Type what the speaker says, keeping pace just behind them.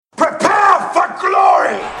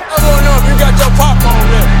glory. I want to know if you got your popcorn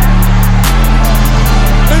ready.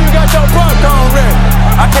 Do you got your popcorn ready?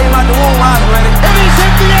 I came out the womb, I was ready. And he's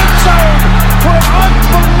hit the end zone for an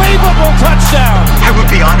unbelievable touchdown. I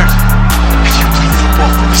would be honored if you played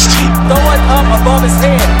football for this team. Throw it up above his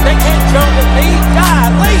head. They can't jump with me.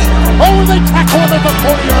 Golly. Oh, they tackle him at the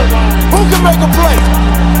 40-yard line. Who can make a play?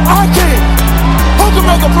 I can. Who can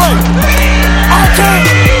make a play? I can.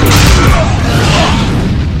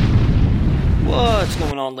 What's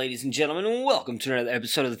going on, ladies and gentlemen, and welcome to another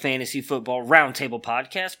episode of the Fantasy Football Roundtable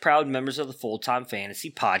Podcast, proud members of the Full-Time Fantasy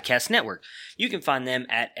Podcast Network. You can find them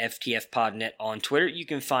at FTFPodNet on Twitter. You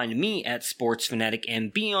can find me at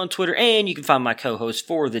SportsFanaticMB on Twitter, and you can find my co-host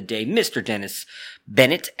for the day, Mr. Dennis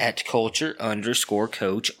Bennett at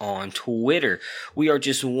Culture_Coach on Twitter. We are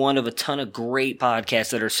just one of a ton of great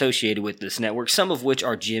podcasts that are associated with this network, some of which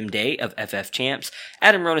are Jim Day of FF Champs,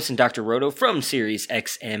 Adam Ronis and Dr. Roto from Sirius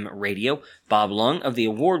XM Radio, Bob Lung of the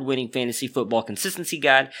award-winning Fantasy Football Consistency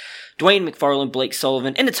Guide, Dwayne McFarland, Blake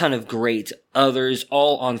Sullivan, and a ton of great others,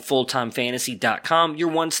 all on FullTimeFantasy.com, your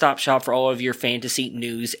one-stop shop for all of your fantasy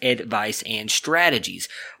news, advice, and strategies.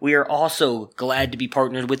 We are also glad to be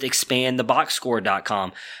partnered with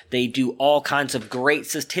ExpandTheBoxScore.com. They do all kinds of great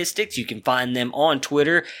statistics. You can find them on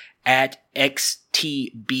Twitter at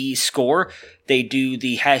XTBScore. They do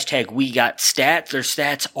the hashtag WeGotStats. Their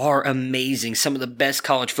stats are amazing. Some of the best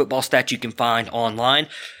college football stats you can find online.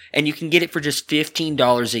 And you can get it for just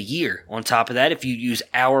 $15 a year. On top of that, if you use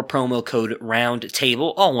our promo code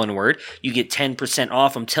ROUNDTABLE, all one word, you get 10%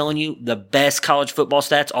 off. I'm telling you, the best college football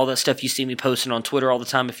stats, all that stuff you see me posting on Twitter all the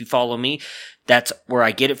time if you follow me, that's where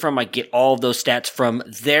I get it from. I get all of those stats from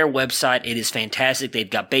their website. It is fantastic. They've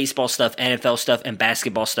got baseball stuff, NFL stuff, and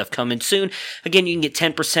basketball stuff coming soon. Again, you can get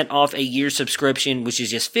 10% off a year subscription, which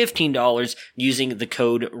is just $15 using the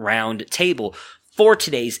code ROUNDTABLE. For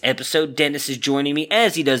today's episode, Dennis is joining me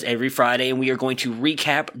as he does every Friday, and we are going to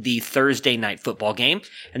recap the Thursday night football game,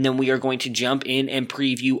 and then we are going to jump in and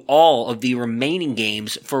preview all of the remaining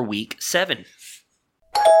games for Week 7.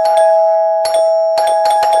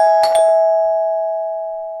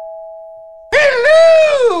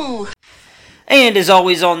 Hello! And as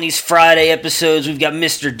always on these Friday episodes, we've got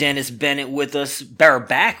Mr. Dennis Bennett with us,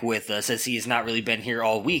 back with us, as he has not really been here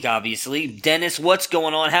all week, obviously. Dennis, what's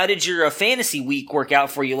going on? How did your fantasy week work out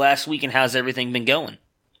for you last week, and how's everything been going?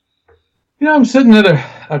 You know, I'm sitting at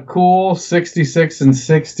a cool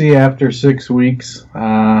 66-60 after 6 weeks.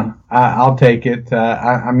 I'll take it.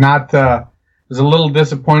 I'm not. Was a little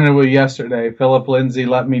disappointed with yesterday. Philip Lindsay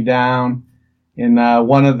let me down. In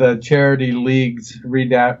one of the charity leagues,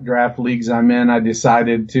 redraft leagues I'm in, I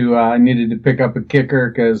decided to I needed to pick up a kicker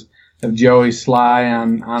because of Joey Sly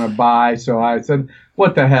on a bye. So I said,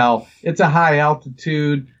 what the hell? It's a high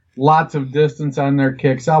altitude, lots of distance on their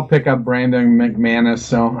kicks. I'll pick up Brandon McManus.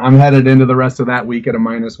 So I'm headed into the rest of that week at a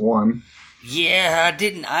 -1. Yeah,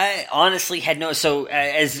 I honestly had no, so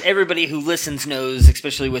as everybody who listens knows,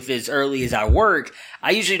 especially with as early as I work, I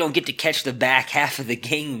usually don't get to catch the back half of the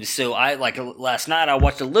games, so last night I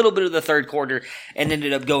watched a little bit of the third quarter and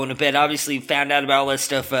ended up going to bed. Obviously found out about all that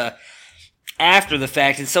stuff, after the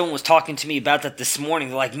fact, and someone was talking to me about that this morning.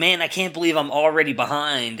 They're like, man, I can't believe I'm already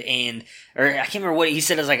behind, or I can't remember what he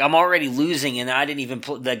said. I was like, I'm already losing, and I didn't even,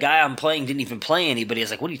 the guy I'm playing didn't even play anybody. I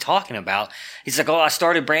was like, what are you talking about? He's like, I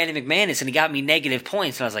started Brandon McManus, and he got me negative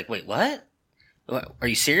points, and I was like, wait, what? Are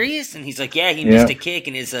you serious? And he's like, yeah, he missed a kick,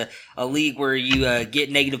 and it's a league where you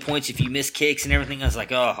get negative points if you miss kicks and everything. I was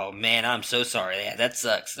like, oh, man, I'm so sorry. Yeah, that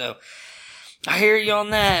sucks. So I hear you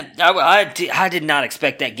on that. I did not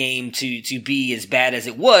expect that game to be as bad as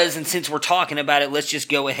it was, and since we're talking about it, let's just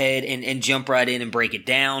go ahead and jump right in and break it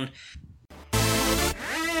down.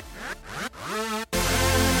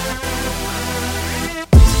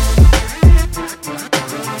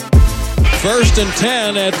 First and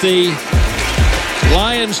 10 at the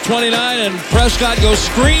Lions 29, and Prescott goes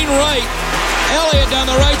screen right. Elliott down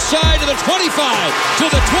the right side to the 25, to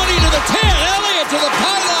the 20, to the 10. Elliott to the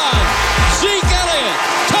pylon. Zeke Elliott,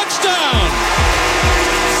 touchdown.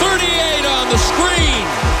 38 on the screen.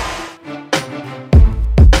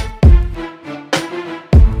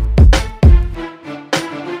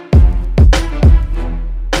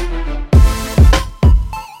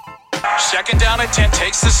 Second down at 10,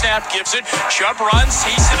 takes the snap, gives it, Chubb runs,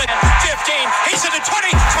 he's in the 15, he's in the 20,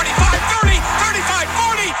 25, 30, 35,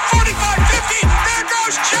 40, 45, 50, there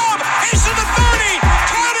goes Chubb, he's in the 30,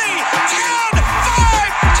 20, 10, 5,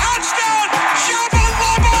 touchdown, Chubba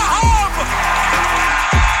Lubba Hub!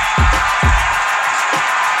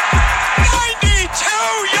 92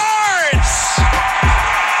 yards!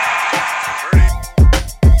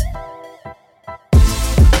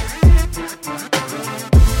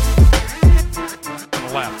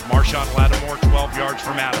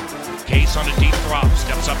 Chase on a deep throw,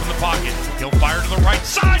 steps up in the pocket. He'll fire to the right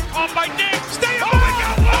side, caught by Diggs. Stay up!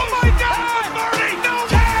 Oh my God! 30, no!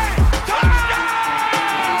 10! Touchdown!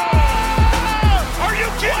 Are you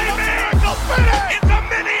kidding me? It's a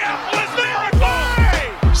Minneapolis Miracle!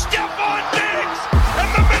 Stephon Diggs and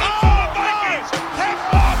the Minnesota Vikings have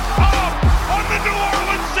walked up on the New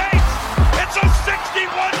Orleans Saints. It's a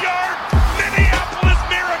 61-yard Minneapolis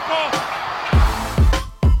Miracle.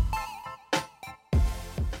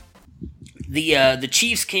 The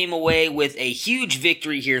Chiefs came away with a huge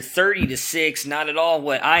victory here, 30-6. Not at all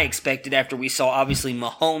what I expected after we saw, obviously,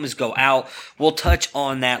 Mahomes go out. We'll touch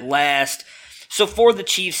on that last. So for the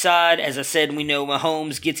Chiefs side, as I said, we know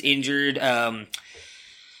Mahomes gets injured.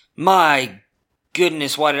 My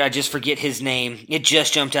goodness, why did I just forget his name? It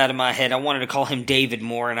just jumped out of my head. I wanted to call him David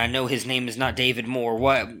Moore, and I know his name is not David Moore.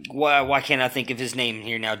 Why can't I think of his name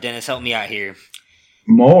here now? Dennis, help me out here.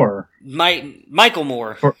 Moore. Michael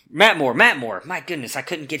Moore. Matt Moore. My goodness, I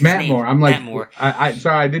couldn't get his Matt name. Moore. I'm like, Matt Moore.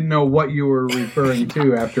 Sorry, I didn't know what you were referring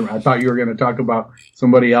to after. I thought you were going to talk about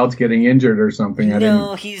somebody else getting injured or something.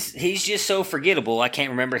 No, he's just so forgettable. I can't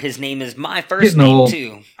remember his name is my first Getting name old.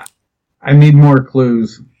 too. I need more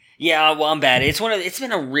clues. Yeah, well, I'm bad. It's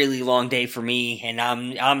been a really long day for me, and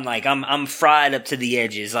I'm fried up to the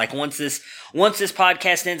edges. Like once this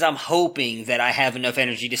podcast ends, I'm hoping that I have enough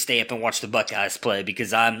energy to stay up and watch the Buckeyes play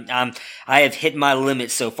because I have hit my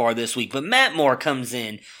limit so far this week. But Matt Moore comes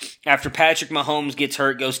in after Patrick Mahomes gets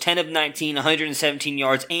hurt, goes 10 of 19, 117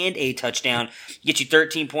 yards and a touchdown, gets you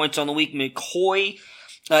 13 points on the week. McCoy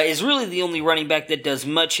is really the only running back that does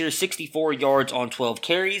much here. 64 yards on 12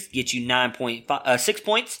 carries, gets you 6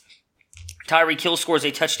 points. Tyreek Hill scores a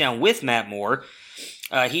touchdown with Matt Moore.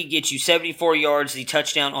 He gets you 74 yards, the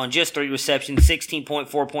touchdown on just 3 receptions,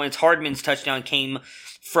 16.4 points. Hardman's touchdown came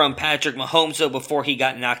from Patrick Mahomes, though, before he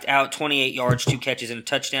got knocked out. 28 yards, 2 catches, and a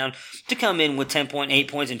touchdown to come in with 10.8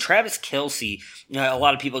 points. And Travis Kelce, a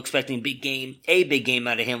lot of people expecting a big game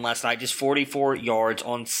out of him last night, just 44 yards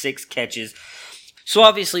on 6 catches. So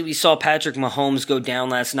obviously we saw Patrick Mahomes go down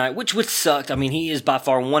last night, which sucked. I mean, he is by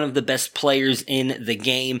far one of the best players in the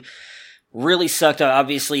game. Really sucked. I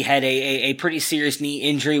obviously had a pretty serious knee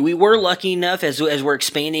injury. We were lucky enough, as we're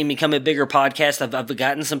expanding and become a bigger podcast, I've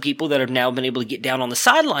gotten some people that have now been able to get down on the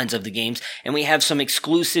sidelines of the games, and we have some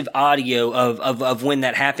exclusive audio of when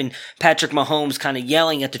that happened. Patrick Mahomes kind of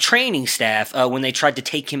yelling at the training staff when they tried to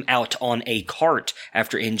take him out on a cart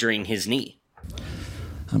after injuring his knee.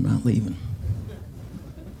 I'm not leaving.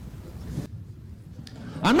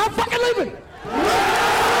 I'm not fucking leaving!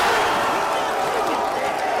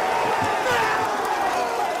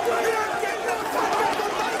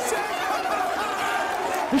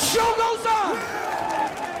 The show goes on!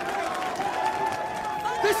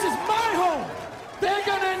 This is my home! They're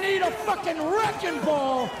gonna need a fucking wrecking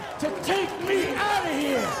ball to take me out of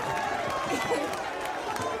here!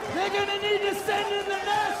 They're gonna need to send in the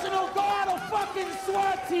National Guard or fucking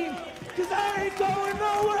SWAT team, because I ain't going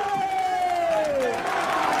nowhere!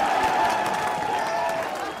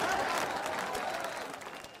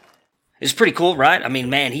 It's pretty cool, right? I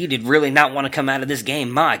mean, man, he did really not want to come out of this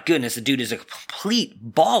game. My goodness, the dude is a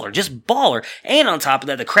complete baller, just baller. And on top of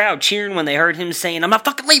that, the crowd cheering when they heard him saying, "I'm not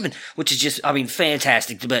fucking leaving," which is just, I mean,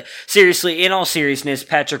 fantastic. But seriously, in all seriousness,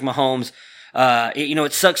 Patrick Mahomes,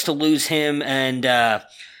 it sucks to lose him, and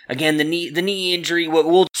again, the knee injury.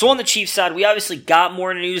 So on the Chiefs side, we obviously got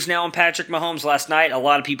more news now on Patrick Mahomes last night. A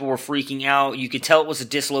lot of people were freaking out. You could tell it was a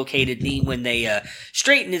dislocated knee when they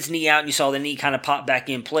straightened his knee out, and you saw the knee kind of pop back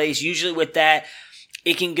in place. Usually with that,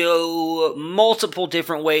 it can go multiple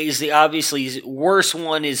different ways. The obviously worst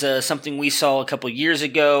one is something we saw a couple years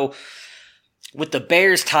ago with the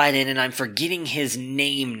Bears tight end, and I'm forgetting his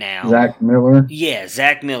name now. Zach Miller? Yeah,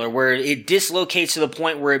 Zach Miller, where it dislocates to the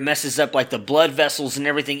point where it messes up like the blood vessels and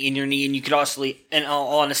everything in your knee, and you could also, in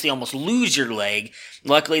all honesty, almost lose your leg.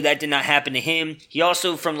 Luckily, that did not happen to him. He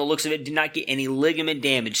also, from the looks of it, did not get any ligament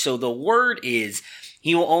damage. So the word is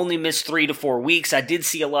he will only miss 3 to 4 weeks. I did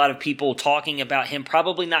see a lot of people talking about him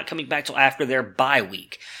probably not coming back till after their bye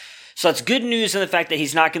week. So that's good news in the fact that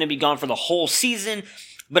he's not going to be gone for the whole season.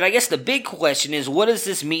 But I guess the big question is, what does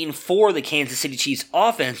this mean for the Kansas City Chiefs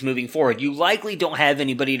offense moving forward? You likely don't have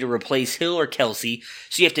anybody to replace Hill or Kelce,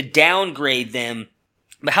 so you have to downgrade them.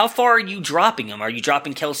 But how far are you dropping them? Are you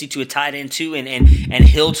dropping Kelce to a tight end 2 and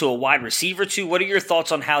Hill to a wide receiver 2? What are your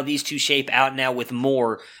thoughts on how these two shape out now with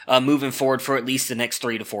Moore moving forward for at least the next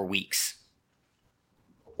 3 to 4 weeks?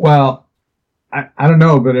 Well, I don't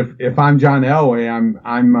know, but if I'm John Elway,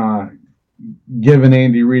 I'm giving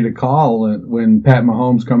Andy Reid a call when Pat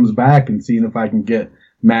Mahomes comes back and seeing if I can get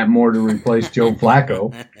Matt Moore to replace Joe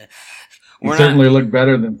Flacco. He certainly looked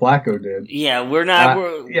better than Flacco did. Yeah, we're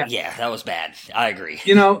not. Yeah, that was bad. I agree.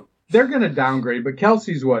 They're going to downgrade, but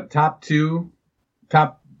Kelsey's what, top two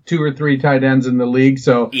or three tight ends in the league.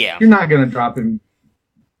 So yeah. You're not going to drop him.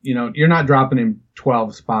 You're not dropping him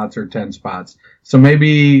 12 spots or 10 spots. So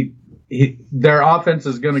maybe their offense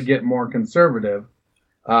is going to get more conservative,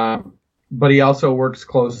 but he also works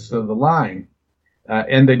close to the line.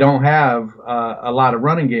 And they don't have a lot of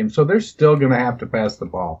running games, so they're still going to have to pass the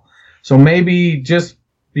ball. So maybe just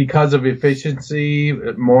because of efficiency,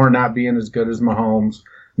 Moore not being as good as Mahomes,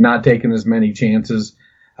 not taking as many chances,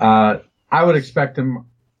 I would expect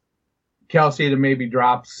Kelsey to maybe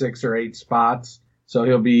drop 6 or 8 spots. So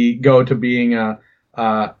he'll go to being a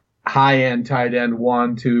high-end tight end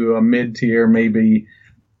 1 to a mid-tier, maybe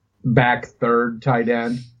back third tight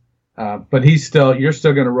end. But you're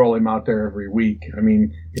still going to roll him out there every week. I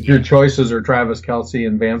mean, if your choices are Travis Kelce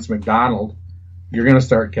and Vance McDonald, you're going to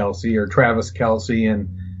start Kelce, or Travis Kelce and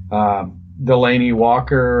Delaney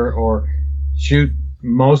Walker, or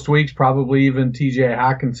most weeks probably even TJ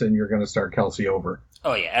Hawkinson, you're going to start Kelce over.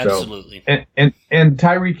 Oh yeah, absolutely. So, and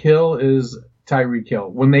Tyreek Hill is Tyreek Hill.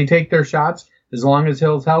 When they take their shots, as long as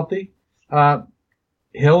Hill's healthy,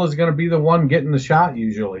 Hill is going to be the one getting the shot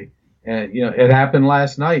usually. And it happened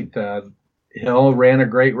last night. Hill ran a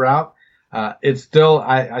great route. I still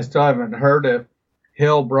haven't heard if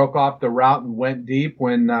Hill broke off the route and went deep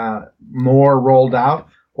when Moore rolled out,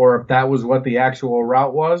 or if that was what the actual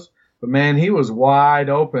route was. But man, he was wide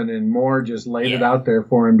open, and Moore just laid it out there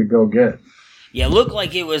for him to go get. Yeah, it looked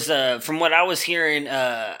like it was, from what I was hearing,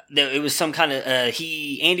 it was some kind of,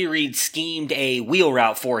 Andy Reid schemed a wheel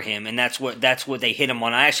route for him, and that's what they hit him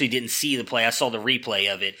on. I actually didn't see the play. I saw the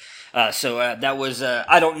replay of it. So that was,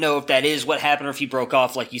 I don't know if that is what happened or if he broke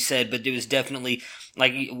off, like you said, but it was definitely,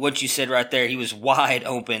 like what you said right there, he was wide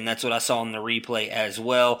open. That's what I saw in the replay as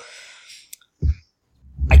well.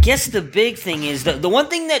 I guess the big thing is, the one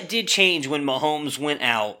thing that did change when Mahomes went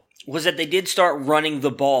out was that they did start running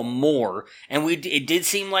the ball more, and it did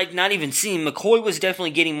seem like, not even seem, McCoy was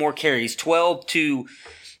definitely getting more carries, 12 to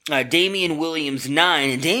Damian Williams 9,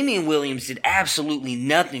 and Damian Williams did absolutely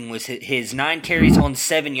nothing with his 9 carries on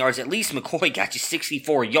 7 yards. At least McCoy got you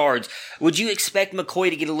 64 yards. Would you expect McCoy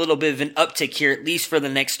to get a little bit of an uptick here, at least for the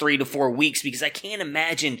next 3 to 4 weeks? Because I can't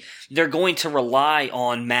imagine they're going to rely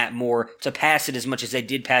on Matt Moore to pass it as much as they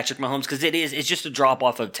did Patrick Mahomes, because it's just a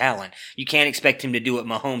drop-off of talent. You can't expect him to do what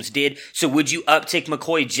Mahomes did. So would you uptick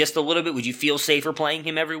McCoy just a little bit? Would you feel safer playing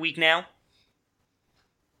him every week now?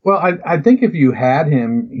 Well, I think if you had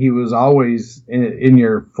him, he was always in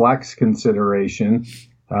your flex consideration.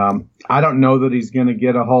 I don't know that he's going to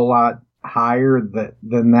get a whole lot higher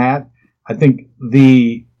than that. I think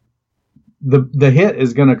the hit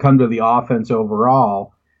is going to come to the offense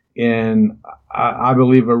overall in, I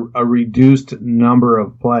believe, a reduced number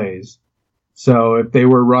of plays. So if they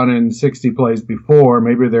were running 60 plays before,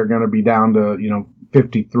 maybe they're going to be down to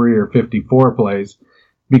 53 or 54 plays.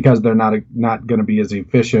 Because they're not going to be as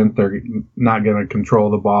efficient, they're not going to control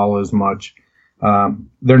the ball as much.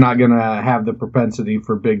 They're not going to have the propensity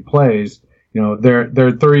for big plays. They're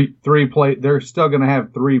they're still going to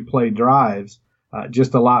have 3 play drives.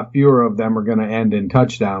 Just a lot fewer of them are going to end in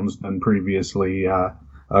touchdowns than previously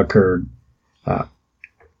occurred.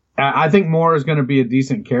 I think Moore is going to be a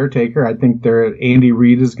decent caretaker. I think Andy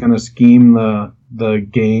Reid is going to scheme the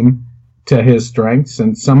game to his strengths,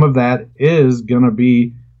 and some of that is going to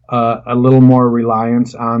be a little more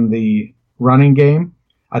reliance on the running game.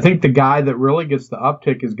 I think the guy that really gets the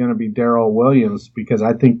uptick is going to be Darrell Williams, because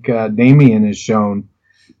I think Damian has shown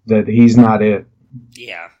that he's not it.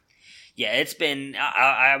 Yeah, it's been,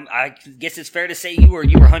 I guess it's fair to say you were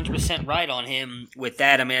 100% right on him with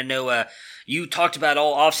that. I mean, I know you talked about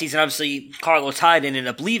all offseason. Obviously, Carlos Hyde ended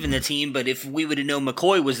up leaving the team, but if we would have known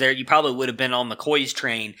McCoy was there, you probably would have been on McCoy's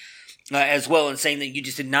train as well, and saying that you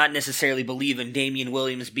just did not necessarily believe in Damian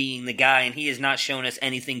Williams being the guy, and he has not shown us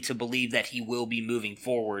anything to believe that he will be moving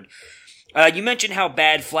forward. You mentioned how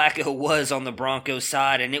bad Flacco was on the Broncos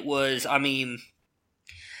side, and it was,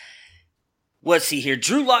 let's see here.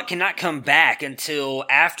 Drew Lock cannot come back until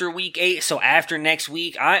after week 8, so after next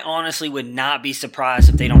week. I honestly would not be surprised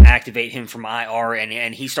if they don't activate him from IR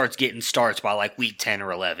and he starts getting starts by like week 10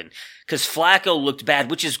 or 11. Because Flacco looked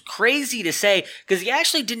bad, which is crazy to say, because he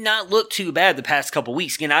actually did not look too bad the past couple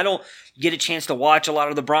weeks. Again, I don't get a chance to watch a lot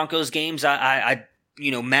of the Broncos games. Matt,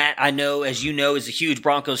 I know, as you know, is a huge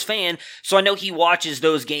Broncos fan, so I know he watches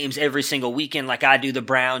those games every single weekend like I do the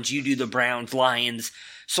Browns, you do the Browns, Lions.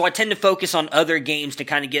 So I tend to focus on other games to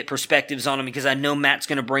kind of get perspectives on them because I know Matt's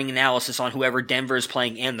going to bring analysis on whoever Denver is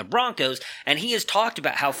playing and the Broncos, and he has talked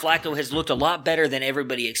about how Flacco has looked a lot better than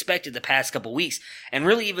everybody expected the past couple weeks, and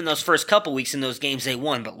really even those first couple weeks in those games they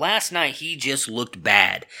won, but last night he just looked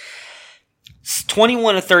bad.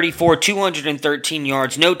 21 of 34, 213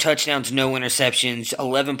 yards, no touchdowns, no interceptions,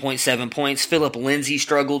 11.7 points. Philip Lindsay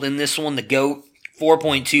struggled in this one, the GOAT.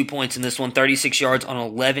 4.2 points in this one, 36 yards on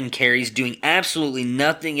 11 carries, doing absolutely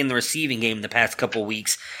nothing in the receiving game in the past couple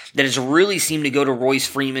weeks. That has really seemed to go to Royce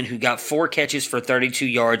Freeman, who got 4 catches for 32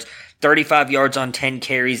 yards, 35 yards on 10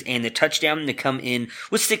 carries, and the touchdown to come in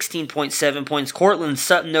with 16.7 points. Courtland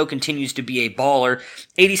Sutton, though, continues to be a baller.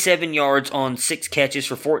 87 yards on 6 catches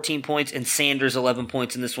for 14 points, and Sanders 11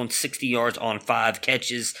 points in this one, 60 yards on 5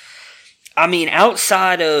 catches. I mean,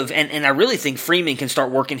 outside of, and I really think Freeman can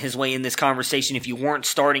start working his way in this conversation if you weren't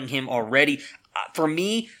starting him already. For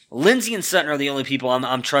me, Lindsey and Sutton are the only people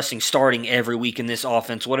I'm trusting starting every week in this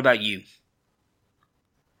offense. What about you?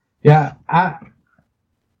 Yeah,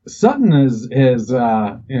 Sutton is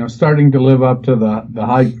starting to live up to the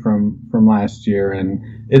hype from last year,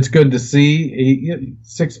 and it's good to see.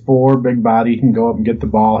 6'4", big body, can go up and get the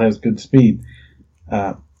ball, has good speed.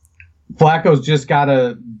 Flacco's just got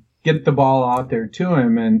to get the ball out there to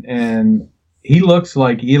him, and he looks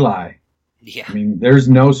like Eli. Yeah. I mean, there's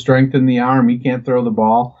no strength in the arm. He can't throw the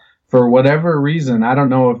ball for whatever reason. I don't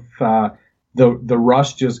know if the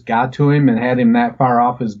rush just got to him and had him that far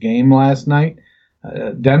off his game last night.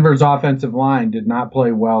 Denver's offensive line did not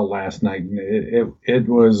play well last night. It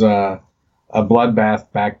was a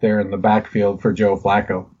bloodbath back there in the backfield for Joe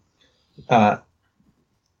Flacco.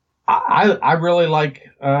 I really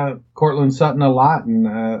like Courtland Sutton a lot, and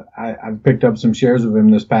I've picked up some shares of him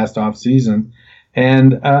this past offseason.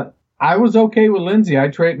 And I was okay with Lindsey. I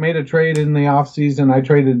made a trade in the offseason. I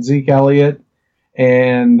traded Zeke Elliott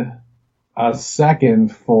and a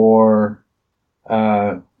second for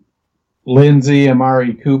Lindsey,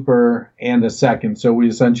 Amari Cooper, and a second. So we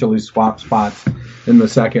essentially swapped spots in the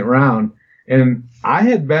second round. And I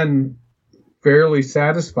had been fairly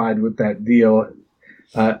satisfied with that deal.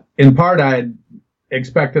 In part, I had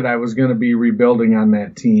expected I was going to be rebuilding on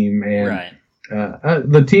that team, and Right.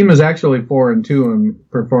 The team is actually 4-2 and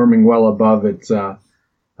performing well above its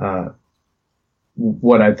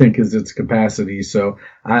what I think is its capacity. So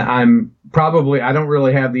I don't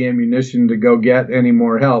really have the ammunition to go get any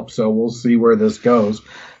more help. So we'll see where this goes.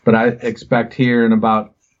 But I expect here in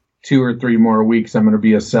about 2 or 3 more weeks, I'm going to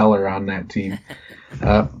be a seller on that team.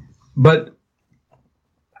 But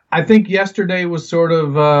I think yesterday was sort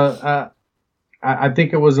of, I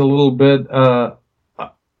think it was a little bit of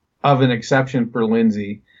an exception for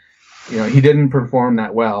Lindsey. You know, he didn't perform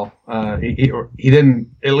that well. He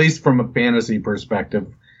didn't, at least from a fantasy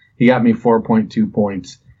perspective. He got me 4.2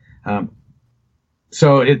 points.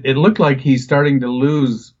 So it looked like he's starting to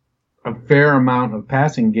lose a fair amount of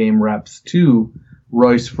passing game reps to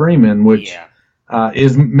Royce Freeman, which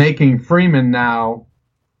is making Freeman now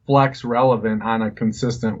flex relevant on a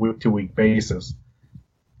consistent week-to-week basis.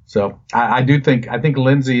 So I think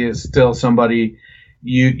Lindsey is still somebody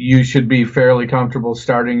you should be fairly comfortable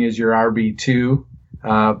starting as your RB2,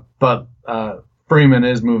 but Freeman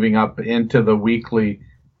is moving up into the weekly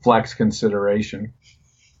flex consideration.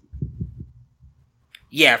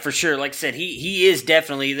 Yeah, for sure. Like I said, he is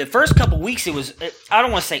definitely, the first couple weeks it was, I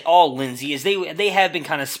don't want to say all Lindsey, as they have been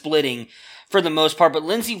kind of splitting for the most part, but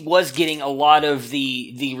Lindsey was getting a lot of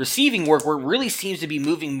the receiving work where it really seems to be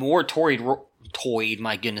moving more toward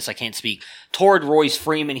Royce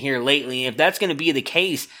Freeman here lately. And if that's going to be the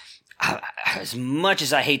case, as much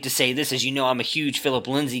as I hate to say this, as you know, I'm a huge Philip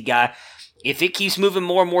Lindsay guy. If it keeps moving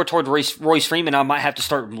more and more toward Royce Freeman, I might have to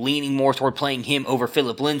start leaning more toward playing him over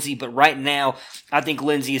Philip Lindsay. But right now, I think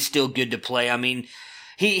Lindsay is still good to play. I mean,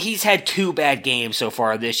 he's had 2 bad games so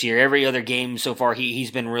far this year. Every other game so far,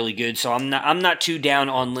 he's been really good. So I'm not too down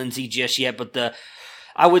on Lindsay just yet. But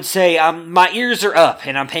I would say my ears are up,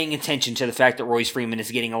 and I'm paying attention to the fact that Royce Freeman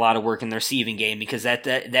is getting a lot of work in the receiving game, because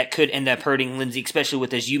that could end up hurting Lindsey, especially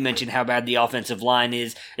with, as you mentioned, how bad the offensive line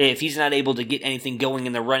is. If he's not able to get anything going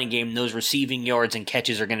in the running game, those receiving yards and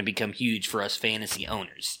catches are going to become huge for us fantasy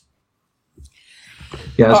owners.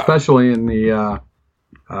 Yeah, especially in the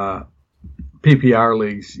PPR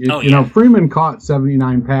leagues. You know, Freeman caught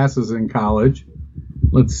 79 passes in college.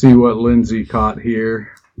 Let's see what Lindsey caught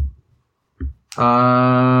here.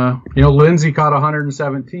 Lindsey caught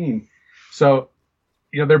 117. So,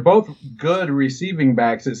 they're both good receiving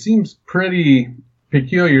backs. It seems pretty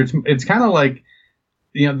peculiar. It's kind of like,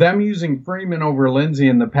 them using Freeman over Lindsey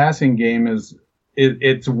in the passing game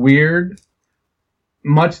it's weird,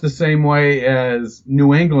 much the same way as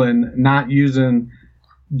New England not using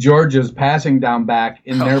Georgia's passing down back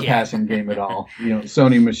in their passing game at all.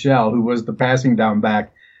 Sony Michel, who was the passing down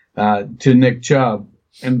back to Nick Chubb.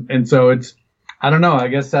 And so it's, I don't know, I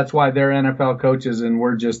guess that's why they're NFL coaches and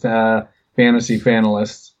we're just fantasy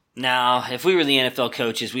fanalists. Now, if we were the NFL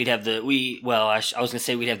coaches, we'd have I was going to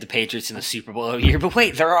say we'd have the Patriots in the Super Bowl every year, but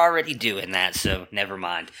wait, they're already doing that, so never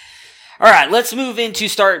mind. All right, let's move into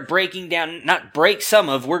start breaking down,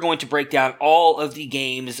 we're going to break down all of the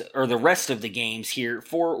games, or the rest of the games here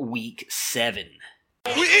for Week 7.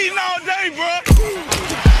 We eating all day, bro.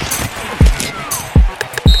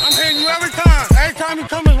 I'm hitting you every time. Every time you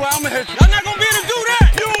come this way, I'm going to hit you. Y'all not going to be able to do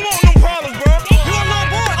that. You don't want no problems, bro. You are my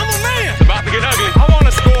boy. I'm a man. It's about to get ugly. I want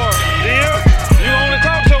to score. Yeah? You only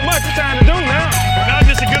talk so much. It's time to do now. Now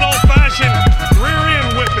just a good old-fashioned rear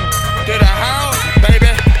end whipping. To the house, baby.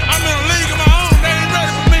 I'm in a league of my own. They ain't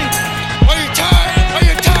ready for me. Are you tired? Are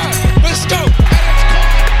you tired? Let's go.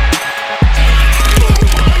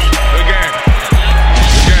 Good game.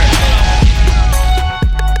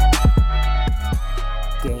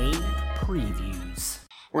 Game previews.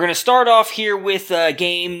 We're going to start off here with a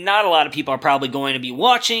game not a lot of people are probably going to be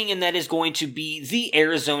watching, and that is going to be the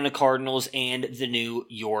Arizona Cardinals and the New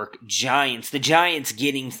York Giants. The Giants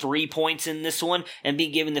getting 3 points in this one and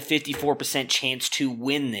being given the 54% chance to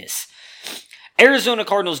win this. Arizona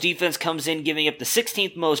Cardinals defense comes in giving up the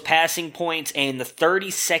 16th most passing points and the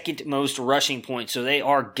 32nd most rushing points, so they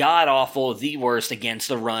are god-awful, the worst against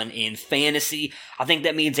the run in fantasy. I think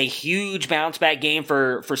that means a huge bounce-back game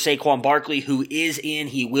for Saquon Barkley, who is in.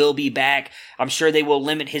 He will be back. I'm sure they will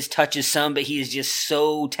limit his touches some, but he is just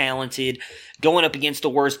so talented. Going up against the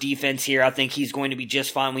worst defense here, I think he's going to be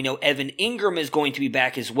just fine. We know Evan Ingram is going to be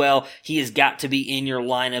back as well. He has got to be in your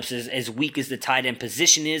lineups as weak as the tight end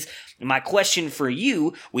position is. My question for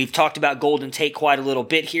you, we've talked about Golden Tate quite a little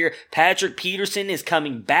bit here. Patrick Peterson is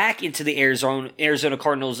coming back into the Arizona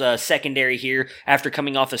Cardinals secondary here after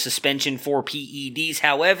coming off a suspension for PEDs.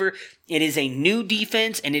 However, it is a new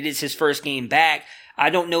defense and it is his first game back. I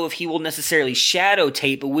don't know if he will necessarily shadow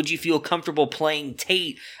Tate, but would you feel comfortable playing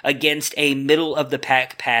Tate against a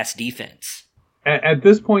middle-of-the-pack pass defense? At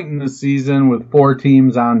this point in the season, with 4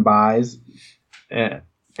 teams on byes and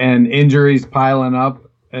injuries piling up,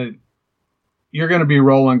 you're going to be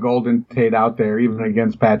rolling Golden Tate out there, even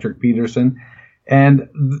against Patrick Peterson. And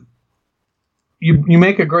you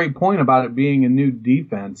make a great point about it being a new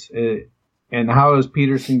defense. And how is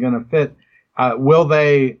Peterson going to fit? Will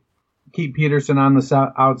they keep Peterson on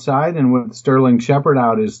the outside, and with Sterling Shepard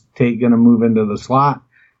out, is Tate going to move into the slot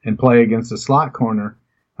and play against the slot corner?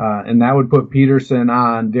 And that would put Peterson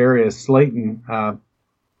on Darius Slayton,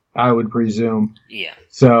 I would presume. Yeah.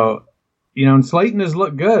 So, and Slayton has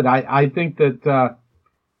looked good. I think that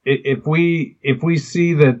if we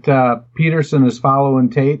see that Peterson is following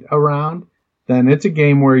Tate around, then it's a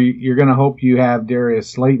game where you're going to hope you have Darius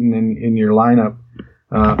Slayton in your lineup.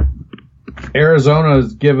 Arizona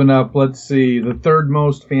has given up, the third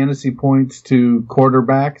most fantasy points to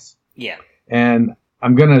quarterbacks. Yeah. And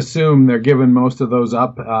I'm going to assume they're giving most of those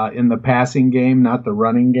up in the passing game, not the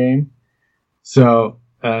running game. So,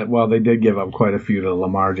 they did give up quite a few to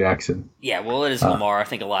Lamar Jackson. Yeah, well, it is Lamar. I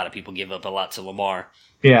think a lot of people give up a lot to Lamar.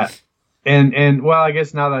 Yeah. And I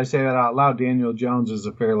guess now that I say that out loud, Daniel Jones is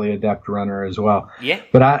a fairly adept runner as well. Yeah.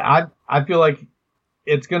 But I feel like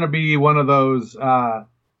it's going to be one of those,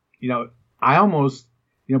 I almost,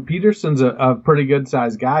 Peterson's a pretty good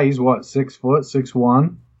sized guy. He's 6 foot,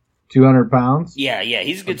 6'1", 200 pounds. Yeah,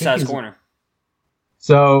 he's a good sized corner.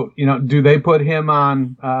 So, do they put him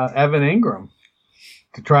on Evan Ingram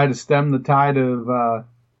to try to stem the tide of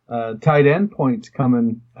tight end points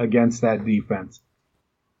coming against that defense?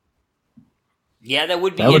 Yeah, that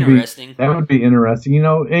would be interesting. That would be interesting.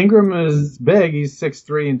 Ingram is big. He's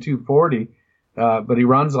 6'3" and 240. But he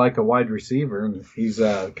runs like a wide receiver, and he's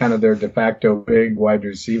kind of their de facto big wide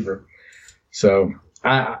receiver. So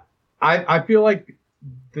I feel like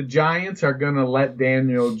the Giants are going to let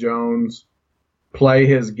Daniel Jones play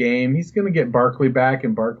his game. He's going to get Barkley back,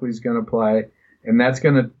 and Barkley's going to play, and that's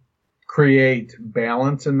going to create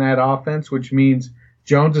balance in that offense, which means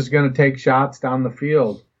Jones is going to take shots down the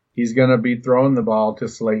field. He's going to be throwing the ball to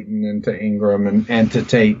Slayton and to Ingram and to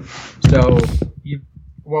Tate. So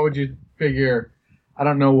what would you figure? I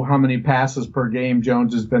don't know how many passes per game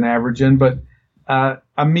Jones has been averaging, but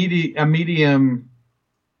a medium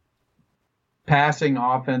passing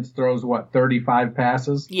offense throws 35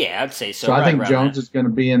 passes? Yeah, I'd say so. So I think Jones is going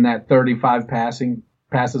to be in that 35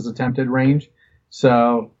 passes attempted range.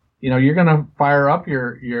 So, you're going to fire up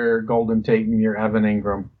your Golden Tate and your Evan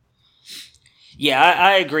Ingram. Yeah,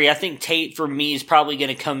 I agree. I think Tate, for me, is probably going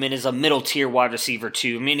to come in as a middle-tier wide receiver,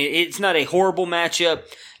 too. I mean, it's not a horrible matchup,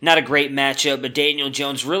 not a great matchup, but Daniel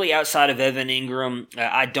Jones, really outside of Evan Ingram,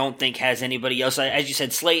 I don't think has anybody else. As you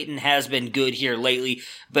said, Slayton has been good here lately,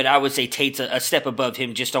 but I would say Tate's a step above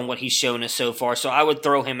him just on what he's shown us so far. So I would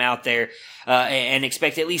throw him out there and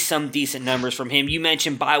expect at least some decent numbers from him. You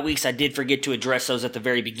mentioned bye weeks. I did forget to address those at the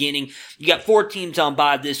very beginning. You got 4 teams on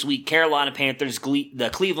bye this week: Carolina Panthers, the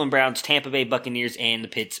Cleveland Browns, Tampa Bay Buccaneers, and the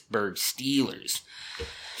Pittsburgh Steelers.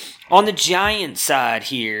 On the Giants side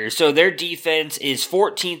here, so their defense is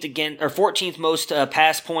 14th most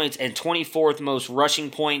pass points and 24th most rushing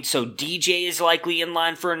points. So DJ is likely in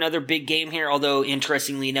line for another big game here. Although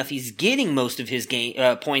interestingly enough, he's getting most of his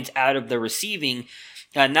points out of the receiving.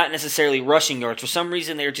 Not necessarily rushing yards. For some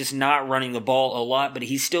reason, they're just not running the ball a lot, but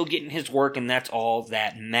he's still getting his work, and that's all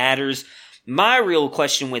that matters. My real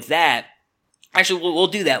question with that, actually, we'll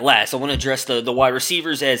do that last. I want to address the wide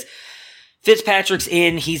receivers as Fitzpatrick's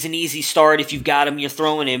in. He's an easy start. If you've got him, you're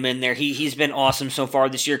throwing him in there. He's been awesome so far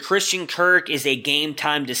this year. Christian Kirk is a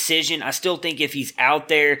game-time decision. I still think if he's out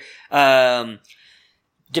there,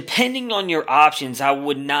 depending on your options, I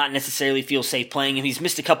would not necessarily feel safe playing him. He's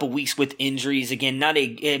missed a couple weeks with injuries. Again, not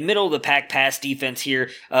a middle-of-the-pack pass defense here.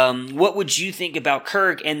 What would you think about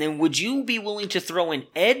Kirk? And then would you be willing to throw in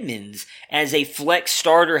Edmonds as a flex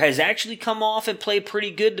starter? Has actually come off and played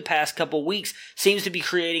pretty good the past couple weeks. Seems to be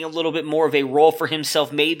creating a little bit more of a role for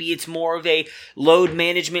himself. Maybe it's more of a load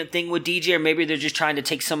management thing with DJ, or maybe they're just trying to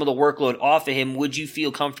take some of the workload off of him. Would you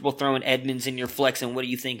feel comfortable throwing Edmonds in your flex, and what do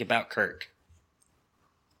you think about Kirk?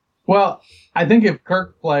 Well, I think if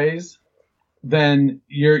Kirk plays, then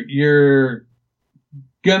you're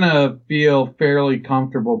gonna feel fairly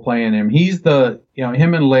comfortable playing him. He's him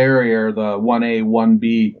and Larry are the 1A,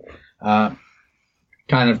 1B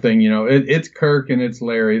kind of thing. It's Kirk and it's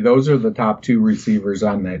Larry. Those are the top 2 receivers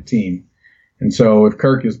on that team. And so if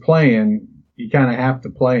Kirk is playing, you kind of have to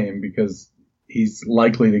play him because he's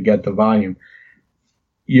likely to get the volume.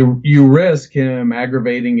 You risk him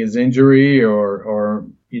aggravating his injury or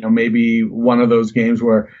maybe one of those games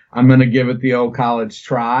where I'm going to give it the old college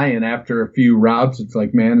try, and after a few routes, it's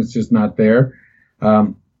like, man, it's just not there.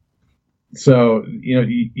 So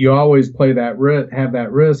you always play have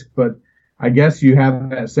that risk, but I guess you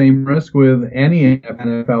have that same risk with any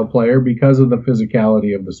NFL player because of the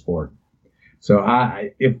physicality of the sport. So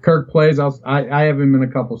if Kirk plays, I have him in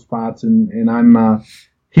a couple spots, and I'm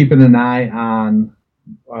keeping an eye on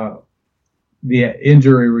the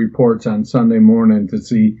injury reports on Sunday morning to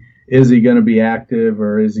see, is he going to be active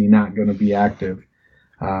or is he not going to be active?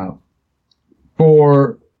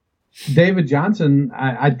 For David Johnson,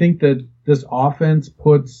 I think that this offense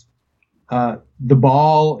puts the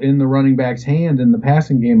ball in the running back's hand in the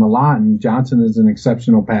passing game a lot, and Johnson is an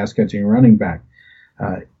exceptional pass-catching running back.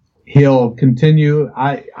 He'll continue.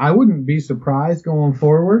 I wouldn't be surprised going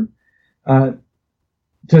forward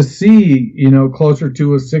to see, closer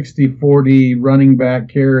to a 60-40 running back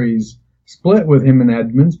carries split with him and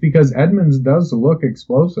Edmonds, because Edmonds does look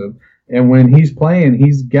explosive. And when he's playing,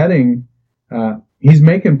 he's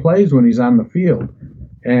making plays when he's on the field.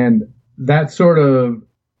 And that sort of,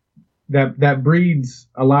 that breeds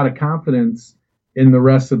a lot of confidence in the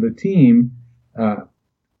rest of the team.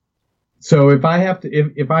 So if I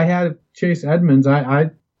had Chase Edmonds,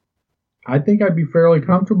 I think I'd be fairly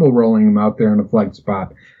comfortable rolling him out there in a flex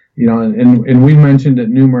spot, and we mentioned it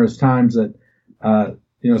numerous times that,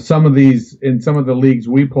 some of these, in some of the leagues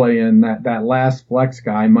we play in, that last flex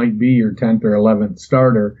guy might be your 10th or 11th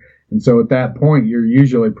starter. And so at that point, you're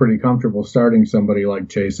usually pretty comfortable starting somebody like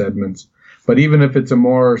Chase Edmonds. But even if it's a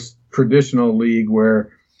more traditional league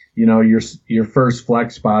where, your first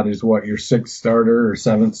flex spot is your 6th starter or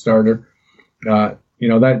 7th starter,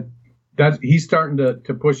 that he's starting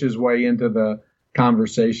to push his way into the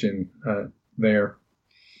conversation there.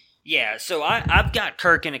 Yeah, so I've got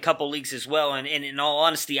Kirk in a couple leagues as well, and in all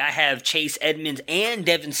honesty, I have Chase Edmonds and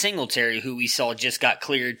Devin Singletary, who we saw just got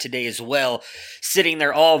cleared today as well, sitting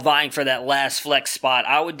there all vying for that last flex spot.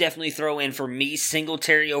 I would definitely throw in, for me,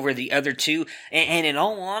 Singletary over the other two, and in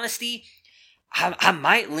all honesty, I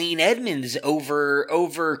might lean Edmonds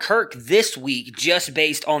over Kirk this week, just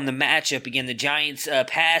based on the matchup. Again, the Giants'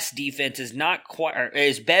 pass defense is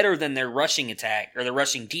better than their rushing attack or their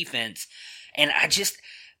rushing defense, and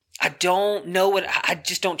I don't know I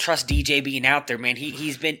just don't trust DJ being out there, man.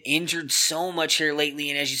 He's been injured so much here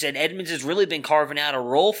lately, and as you said, Edmonds has really been carving out a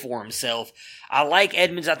role for himself. I like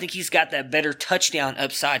Edmonds. I think he's got that better touchdown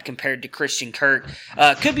upside compared to Christian Kirk.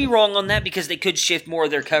 Could be wrong on that because they could shift more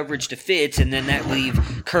of their coverage to Fitz, and then that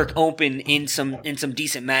leave Kirk open in some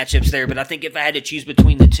decent matchups there. But I think if I had to choose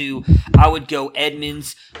between the two, I would go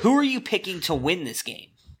Edmonds. Who are you picking to win this game?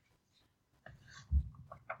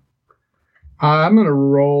 I'm going to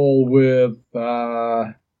roll with,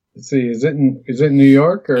 let's see, is it in New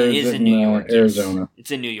York or is it in New York, Arizona? Yes.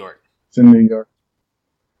 It's in New York. It's in New York.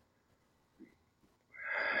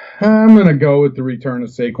 I'm going to go with the return of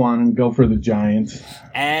Saquon and go for the Giants.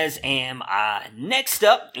 As am I. Next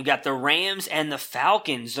up, we've got the Rams and the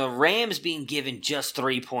Falcons. The Rams being given just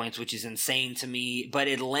 3 points, which is insane to me, but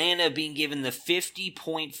Atlanta being given the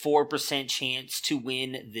 50.4% chance to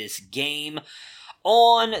win this game.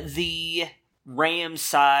 On the Rams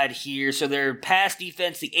side here, so their pass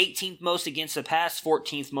defense, the 18th most against the pass,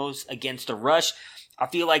 14th most against the rush. I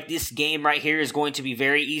feel like this game right here is going to be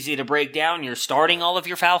very easy to break down. You're starting all of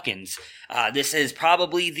your Falcons. This is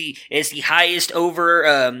probably the highest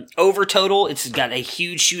over total. It's got a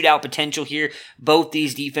huge shootout potential here. Both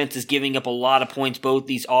these defenses giving up a lot of points. Both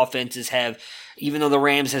these offenses have, even though the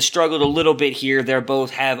Rams has struggled a little bit here, they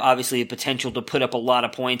both have obviously a potential to put up a lot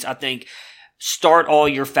of points. I think start all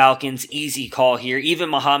your Falcons, easy call here. Even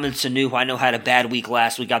Mohamed Sanu, who I know had a bad week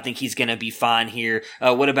last week, I think he's going to be fine here.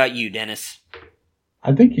 What about you, Dennis?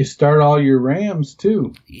 I think you start all your Rams,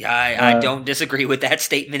 too. Yeah, I don't disagree with that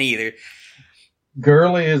statement either.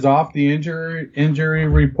 Gurley is off the injury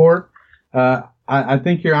report. I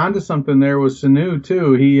think you're onto something there with Sanu,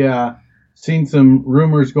 too. He seen some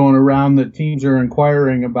rumors going around that teams are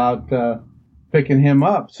inquiring about picking him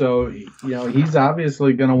up. So, he's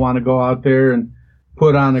obviously going to want to go out there and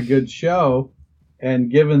put on a good show. And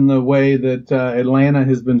given the way that Atlanta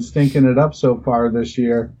has been stinking it up so far this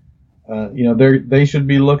year, they should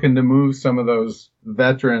be looking to move some of those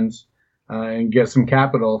veterans and get some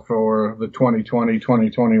capital for the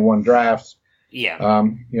 2020-2021 drafts. Yeah.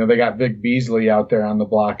 They got Vic Beasley out there on the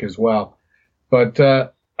block as well. But,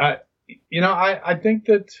 I think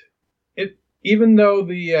that even though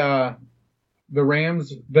the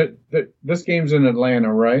Rams, this game's in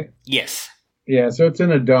Atlanta, right? Yes. Yeah, so it's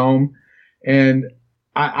in a dome. And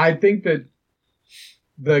I think that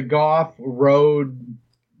the Goff road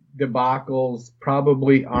debacles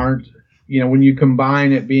probably aren't, when you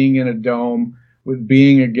combine it being in a dome with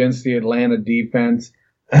being against the Atlanta defense,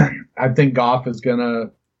 I think Goff is going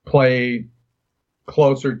to play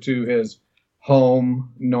closer to his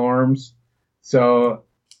home norms. So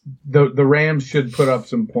the Rams should put up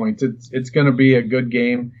some points. It's going to be a good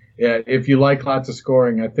game. If you like lots of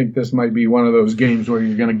scoring, I think this might be one of those games where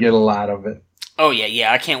you're going to get a lot of it. Oh,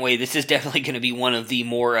 yeah, I can't wait. This is definitely going to be one of the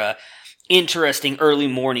more interesting early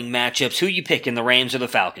morning matchups. Who you picking, the Rams or the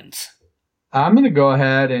Falcons? I'm going to go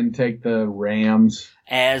ahead and take the Rams.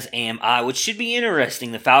 As am I, which should be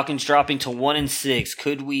interesting. The Falcons dropping to 1-6.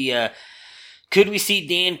 Could we see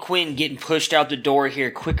Dan Quinn getting pushed out the door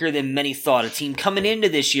here quicker than many thought? A team coming into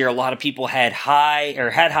this year, a lot of people had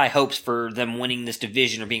high hopes for them winning this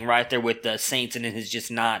division or being right there with the Saints, and it has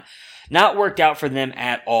just not worked out for them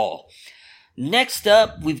at all. Next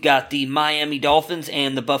up, we've got the Miami Dolphins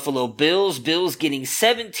and the Buffalo Bills. Bills getting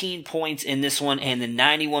 17 points in this one and the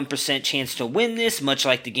 91% chance to win this, much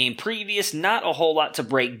like the game previous. Not a whole lot to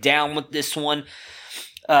break down with this one.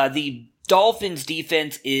 The Dolphins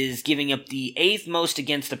defense is giving up the 8th most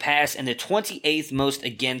against the pass and the 28th most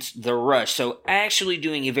against the rush. So actually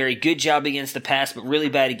doing a very good job against the pass, but really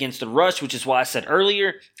bad against the rush, which is why I said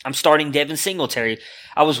earlier, I'm starting Devin Singletary.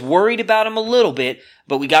 I was worried about him a little bit,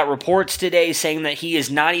 but we got reports today saying that he is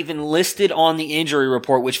not even listed on the injury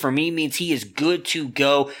report, which for me means he is good to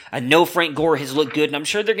go. I know Frank Gore has looked good, and I'm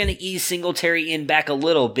sure they're going to ease Singletary in back a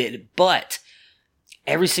little bit, but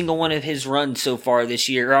every single one of his runs so far this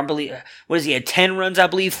year, he had 10 runs, I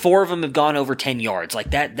believe. 4 of them have gone over 10 yards.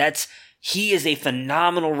 Like he is a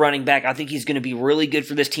phenomenal running back. I think he's going to be really good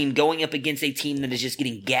for this team going up against a team that is just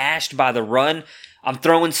getting gashed by the run. I'm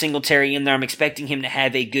throwing Singletary in there. I'm expecting him to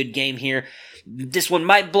have a good game here. This one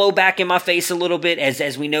might blow back in my face a little bit,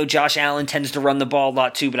 as we know Josh Allen tends to run the ball a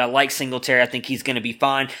lot too, but I like Singletary. I think he's going to be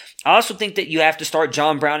fine. I also think that you have to start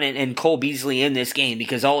John Brown and Cole Beasley in this game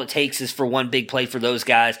because all it takes is for one big play for those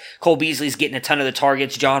guys. Cole Beasley's getting a ton of the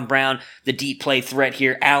targets. John Brown, the deep play threat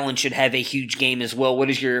here. Allen should have a huge game as well.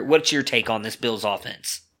 What's your take on this Bills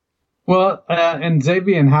offense? Well, and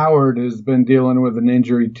Xavier Howard has been dealing with an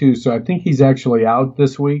injury too, so I think he's actually out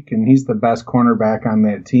this week, and he's the best cornerback on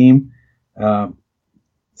that team.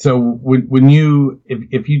 So when you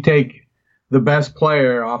if you take the best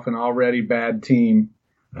player off an already bad team,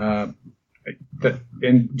 and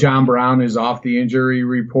John Brown is off the injury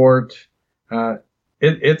report,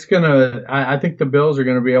 it's gonna. I think the Bills are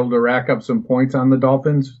gonna be able to rack up some points on the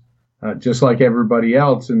Dolphins, just like everybody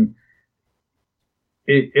else, and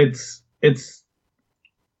it's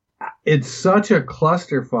such a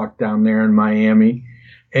clusterfuck down there in Miami,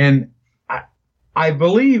 and I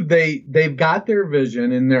believe they've got their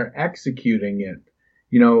vision and they're executing it.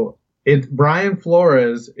 You know, Brian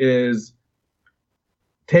Flores is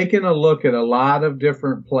taking a look at a lot of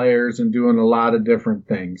different players and doing a lot of different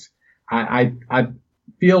things. I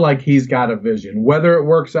feel like he's got a vision. Whether it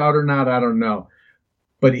works out or not, I don't know.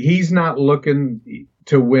 But he's not looking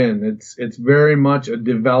to win. It's very much a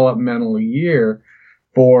developmental year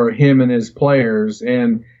for him and his players.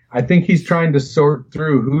 And I think he's trying to sort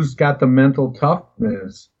through who's got the mental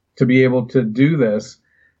toughness to be able to do this.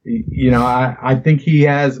 You know, I think he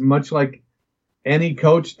has, much like any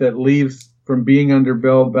coach that leaves from being under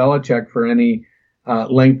Bill Belichick for any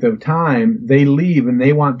length of time, they leave and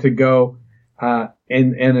they want to go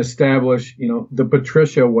and establish, you know, the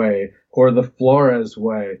Patricia way or the Flores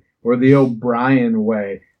way or the O'Brien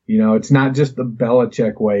way. You know, it's not just the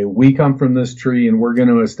Belichick way. We come from this tree and we're going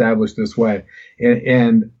to establish this way.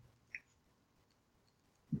 And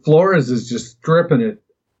Flores is just stripping it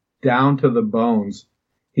down to the bones.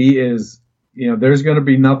 He is, you know, there's going to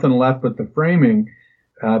be nothing left but the framing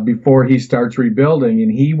before he starts rebuilding. And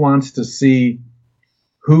he wants to see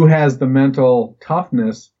who has the mental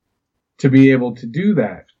toughness to be able to do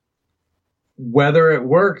that. Whether it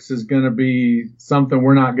works is going to be something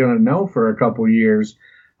we're not going to know for a couple years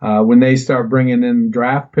when they start bringing in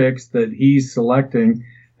draft picks that he's selecting,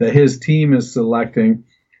 that his team is selecting.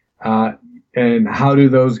 And how do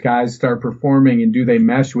those guys start performing, and do they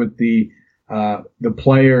mesh with the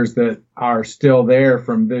players that are still there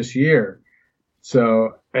from this year?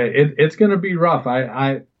 So it's going to be rough.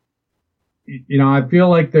 I feel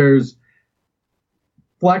like there's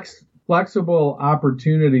flexible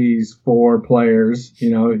opportunities for players, you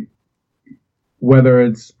know, whether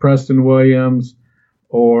it's Preston Williams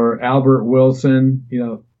or Albert Wilson. You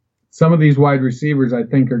know, some of these wide receivers I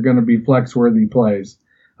think are going to be flex-worthy plays.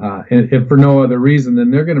 And if for no other reason, then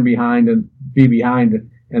they're going to be behind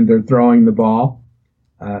and they're throwing the ball.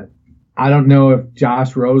 I don't know if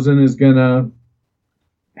Josh Rosen is going to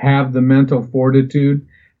have the mental fortitude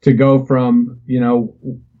to go from, you know,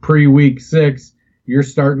 pre-week 6, you're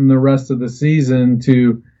starting the rest of the season,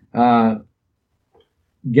 to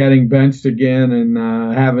getting benched again and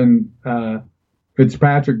having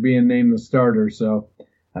Fitzpatrick being named the starter. So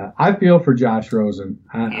I feel for Josh Rosen.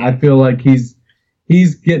 I feel like he's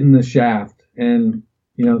getting the shaft, and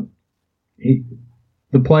you know,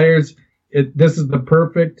 the players. This is the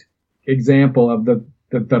perfect example of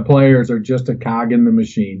the players are just a cog in the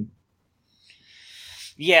machine.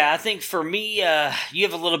 Yeah, I think for me, you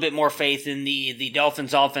have a little bit more faith in the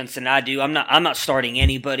Dolphins offense than I do. I'm not starting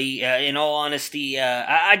anybody. In all honesty,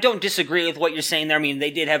 I don't disagree with what you're saying there. I mean,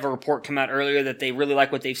 they did have a report come out earlier that they really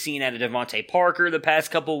like what they've seen out of Devontae Parker the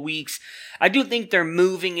past couple of weeks. I do think they're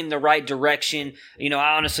moving in the right direction. You know,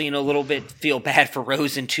 I honestly, a little bit feel bad for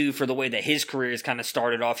Rosen too, for the way that his career has kind of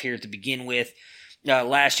started off here to begin with.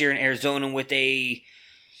 Last year in Arizona with a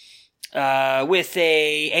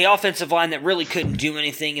offensive line that really couldn't do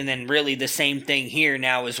anything, and then really the same thing here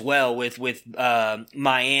now as well with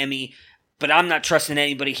Miami. But I'm not trusting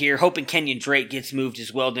anybody here. Hoping Kenyon Drake gets moved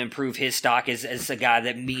as well to improve his stock as a guy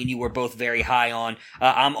that me and you were both very high on.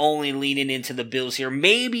 I'm only leaning into the Bills here.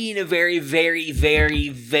 Maybe in a very, very, very,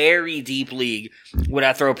 very deep league would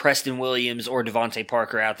I throw Preston Williams or Devontae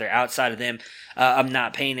Parker out there. Outside of them, I'm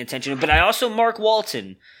not paying attention. But I also Mark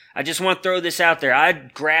Walton. I just want to throw this out there. I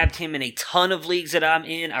grabbed him in a ton of leagues that I'm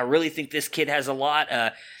in. I really think this kid has a lot.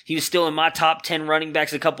 He was still in my top 10 running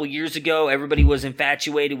backs a couple years ago. Everybody was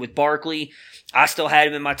infatuated with Barkley. I still had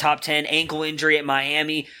him in my top 10. Ankle injury at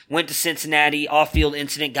Miami. Went to Cincinnati. Off-field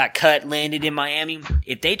incident. Got cut. Landed in Miami.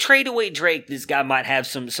 If they trade away Drake, this guy might have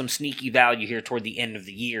some sneaky value here toward the end of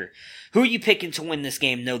the year. Who are you picking to win this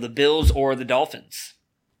game, though? The Bills or the Dolphins?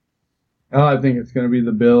 Oh, I think it's going to be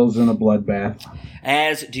the Bills in a bloodbath.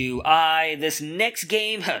 As do I. This next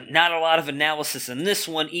game, not a lot of analysis in this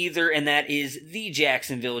one either, and that is the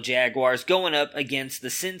Jacksonville Jaguars going up against the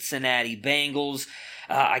Cincinnati Bengals.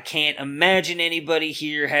 I can't imagine anybody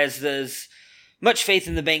here has this much faith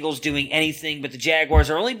in the Bengals doing anything, but the Jaguars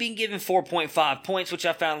are only being given 4.5 points, which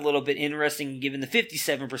I found a little bit interesting given the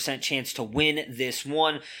 57% chance to win this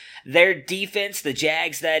one. Their defense, the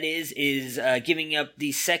Jags that is giving up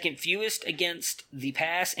the second fewest against the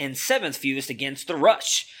pass and seventh fewest against the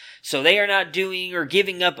rush. So they are not doing or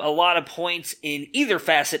giving up a lot of points in either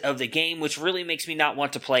facet of the game, which really makes me not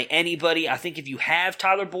want to play anybody. I think if you have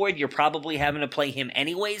Tyler Boyd, you're probably having to play him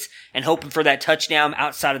anyways and hoping for that touchdown.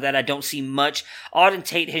 Outside of that, I don't see much. Auden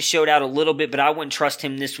Tate has showed out a little bit, but I wouldn't trust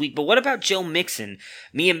him this week. But what about Joe Mixon?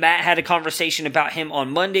 Me and Matt had a conversation about him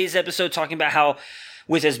on Monday's episode, talking about how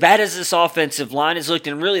with as bad as this offensive line has looked,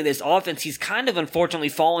 and really this offense, he's kind of unfortunately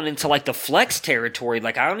fallen into like the flex territory.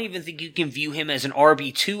 Like, I don't even think you can view him as an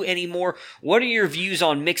RB2 anymore. What are your views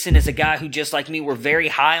on Mixon as a guy who, just like me, were very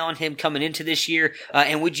high on him coming into this year?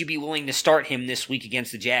 And would you be willing to start him this week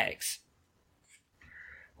against the Jags?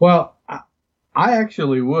 Well, I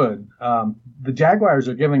actually would. The Jaguars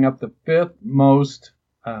are giving up the fifth most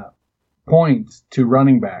points to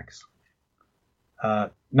running backs.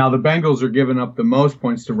 Now, the Bengals are giving up the most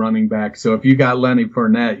points to running backs, so if you got Lenny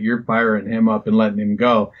Fournette, you're firing him up and letting him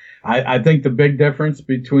go. I think the big difference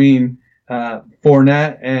between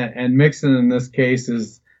Fournette and Mixon in this case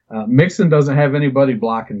is Mixon doesn't have anybody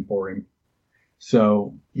blocking for him.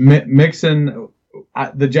 So Mixon,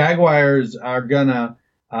 the Jaguars are going to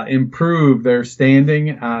improve their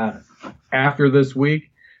standing after this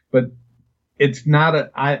week, but it's not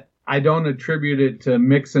I don't attribute it to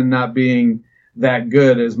Mixon not being that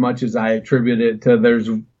good as much as I attribute it to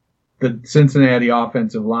the Cincinnati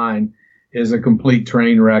offensive line is a complete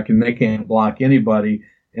train wreck and they can't block anybody.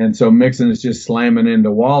 And so Mixon is just slamming into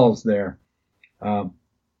walls there.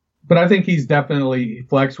 But I think he's definitely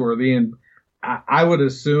flex worthy. And I would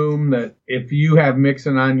assume that if you have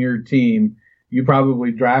Mixon on your team, you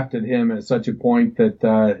probably drafted him at such a point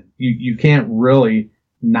that you can't really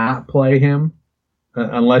not play him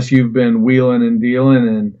unless you've been wheeling and dealing.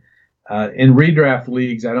 And in redraft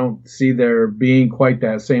leagues, I don't see there being quite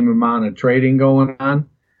that same amount of trading going on.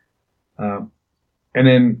 And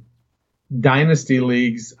in dynasty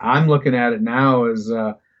leagues, I'm looking at it now as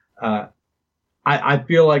I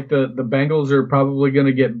feel like the Bengals are probably going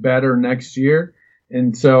to get better next year.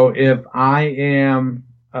 And so if I am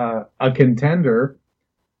a contender,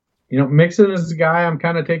 Mixon is the guy I'm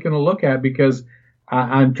kind of taking a look at because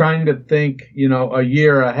I'm trying to think, a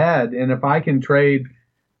year ahead. And if I can trade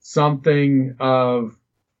something of,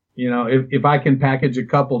 if I can package a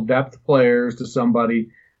couple depth players to somebody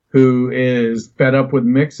who is fed up with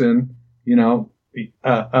Mixon,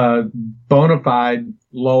 a bona fide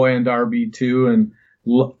low end RB2 and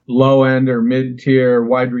low end or mid tier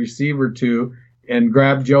wide receiver 2, and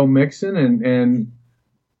grab Joe Mixon and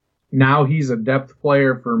now he's a depth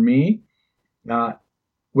player for me,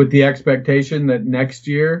 with the expectation that next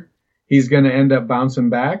year he's going to end up bouncing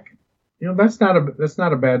back. That's not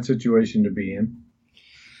a bad situation to be in.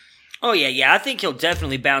 Oh yeah. I think he'll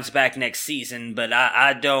definitely bounce back next season, but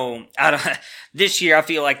I don't. This year, I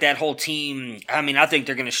feel like that whole team. I think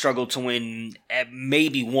they're going to struggle to win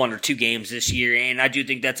maybe 1 or 2 games this year, and I do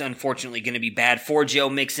think that's unfortunately going to be bad for Joe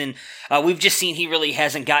Mixon. We've just seen he really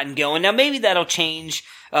hasn't gotten going. Now maybe that'll change.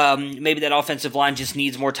 Maybe that offensive line just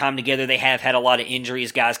needs more time together. They have had a lot of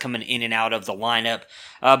injuries, guys coming in and out of the lineup.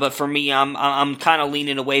 But for me, I'm kind of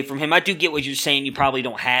leaning away from him. I do get what you're saying. You probably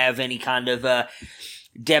don't have any kind of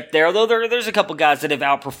depth there, although there's a couple guys that have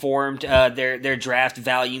outperformed their draft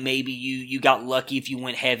value. Maybe you got lucky if you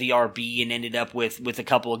went heavy RB and ended up with a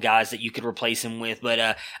couple of guys that you could replace him with.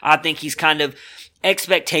 But I think he's kind of,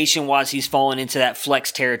 expectation-wise, he's fallen into that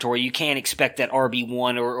flex territory. You can't expect that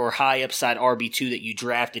RB1 or high upside RB2 that you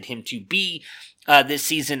drafted him to be this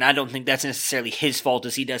season. I don't think that's necessarily his fault,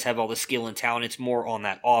 as he does have all the skill and talent. It's more on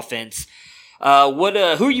that offense. Who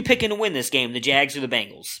are you picking to win this game, the Jags or the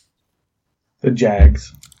Bengals? The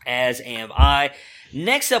Jags. As am I.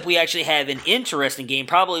 Next up, we actually have an interesting game,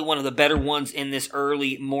 probably one of the better ones in this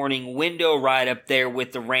early morning window, right up there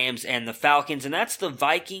with the Rams and the Falcons, and that's the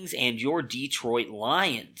Vikings and your Detroit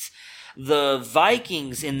Lions. The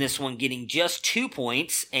Vikings in this one getting just 2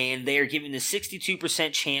 points, and they are giving the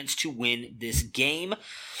 62% chance to win this game.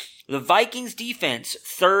 The Vikings defense,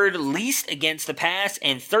 3rd least against the pass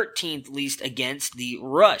and 13th least against the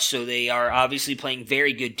rush, so they are obviously playing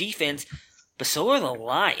very good defense. But so are the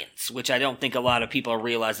Lions, which I don't think a lot of people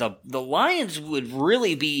realize. The Lions would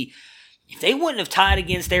really be, if they wouldn't have tied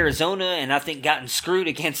against Arizona and I think gotten screwed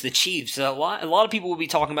against the Chiefs, a lot of people would be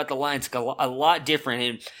talking about the Lions a lot different.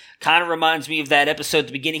 And kind of reminds me of that episode at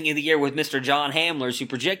the beginning of the year with Mr. John Hamlers, who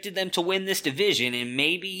projected them to win this division, and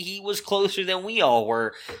maybe he was closer than we all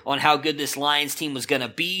were on how good this Lions team was going to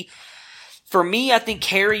be. For me, I think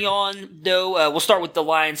Kerryon, though, we'll start with the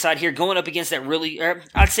Lions side here, going up against that really,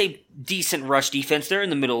 I'd say, decent rush defense. They're in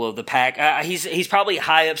the middle of the pack. He's probably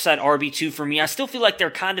high upside RB2 for me. I still feel like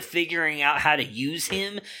they're kind of figuring out how to use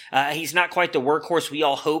him. He's not quite the workhorse we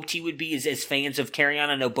all hoped he would be as fans of Kerryon.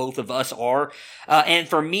 I know both of us are. And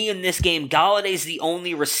for me in this game, Galladay's the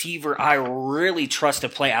only receiver I really trust to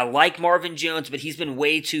play. I like Marvin Jones, but he's been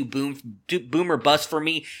way too boom or bust for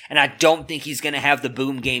me, and I don't think he's going to have the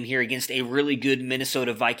boom game here against a really good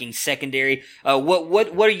Minnesota Vikings secondary.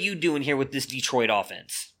 What are you doing here with this Detroit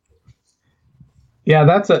offense? Yeah,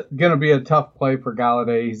 that's going to be a tough play for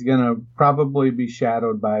Galladay. He's going to probably be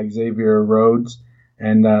shadowed by Xavier Rhodes,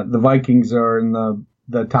 and the Vikings are in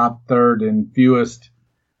the top third in fewest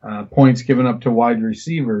points given up to wide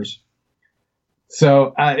receivers.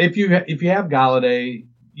 So if you have Galladay,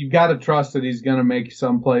 you've got to trust that he's going to make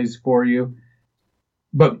some plays for you.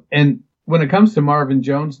 And when it comes to Marvin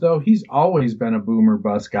Jones, though, he's always been a boom or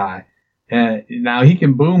bust guy. Now he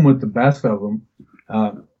can boom with the best of them.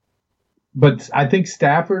 But I think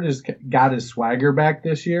Stafford has got his swagger back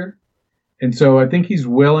this year. And so I think he's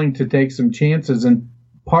willing to take some chances. And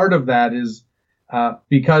part of that is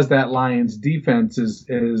because that Lions defense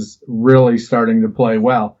is really starting to play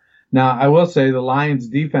well. Now, I will say the Lions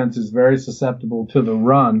defense is very susceptible to the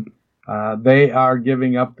run. They are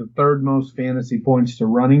giving up the third most fantasy points to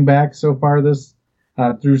running back so far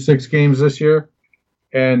through 6 games this year.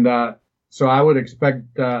 And so I would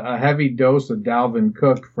expect a heavy dose of Dalvin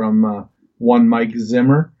Cook from one Mike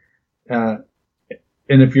Zimmer. And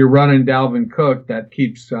if you're running Dalvin Cook, that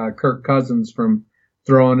keeps Kirk Cousins from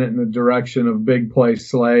throwing it in the direction of big play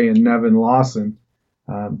Slay and Nevin Lawson.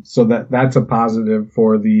 So that's a positive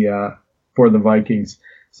for the Vikings.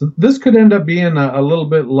 So this could end up being a little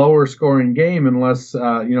bit lower scoring game unless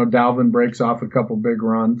Dalvin breaks off a couple big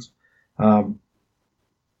runs. I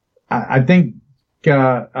think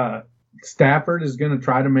Stafford is going to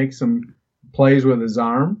try to make some plays with his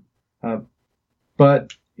arm,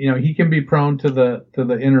 but he can be prone to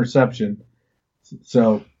the interception.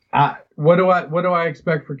 So what do I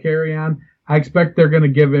expect for Kerryon? I expect they're going to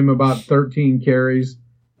give him about 13 carries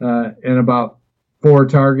and about 3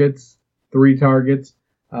 targets,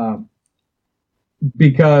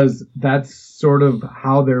 because that's sort of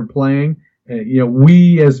how they're playing.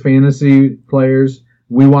 We as fantasy players,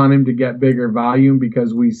 we want him to get bigger volume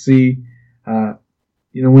because we see, when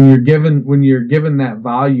you're given that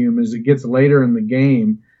volume, as it gets later in the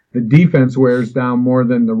game, the defense wears down more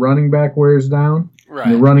than the running back wears down. Right.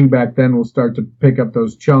 And the running back then will start to pick up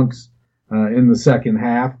those chunks in the second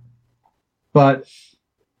half. But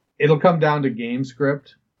it'll come down to game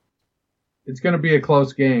script. It's going to be a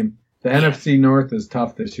close game. The NFC North is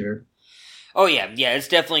tough this year. Oh, yeah, it's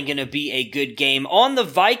definitely going to be a good game. On the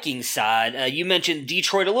Vikings side, you mentioned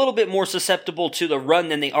Detroit a little bit more susceptible to the run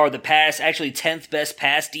than they are the pass. Actually, 10th best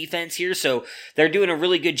pass defense here, so they're doing a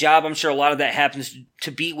really good job. I'm sure a lot of that happens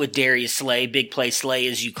to be with Darius Slay, big play Slay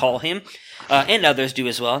as you call him, and others do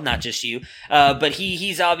as well, not just you. But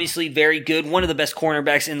he's obviously very good, one of the best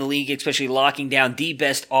cornerbacks in the league, especially locking down the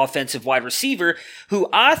best offensive wide receiver, who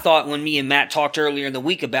I thought when me and Matt talked earlier in the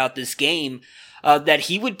week about this game, that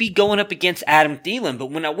he would be going up against Adam Thielen. But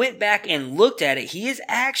when I went back and looked at it, he is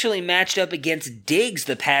actually matched up against Diggs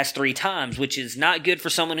the past 3 times, which is not good for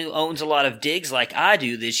someone who owns a lot of Diggs like I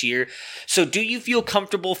do this year. So do you feel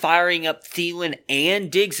comfortable firing up Thielen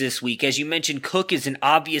and Diggs this week? As you mentioned, Cook is an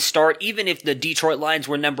obvious start. Even if the Detroit Lions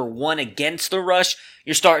were number 1 against the rush,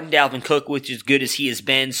 you're starting Dalvin Cook, which is good as he has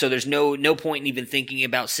been, so there's no point in even thinking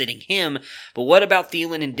about sitting him. But what about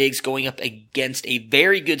Thielen and Diggs going up against a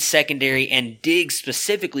very good secondary, and Diggs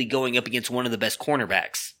specifically going up against one of the best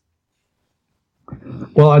cornerbacks?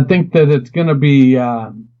 Well, I think that it's going to be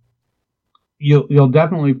you'll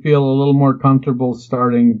definitely feel a little more comfortable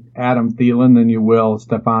starting Adam Thielen than you will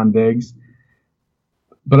Stephon Diggs.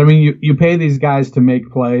 But, I mean, you pay these guys to make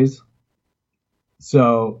plays,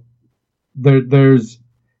 so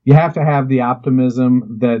you have to have the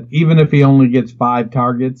optimism that even if he only gets 5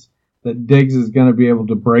 targets, that Diggs is going to be able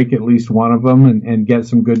to break at least one of them and get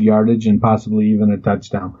some good yardage and possibly even a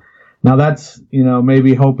touchdown. Now that's,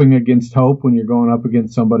 maybe hoping against hope when you're going up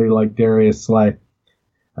against somebody like Darius Slay.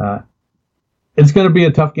 It's going to be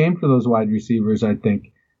a tough game for those wide receivers, I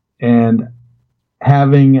think. And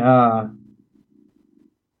having Dalvin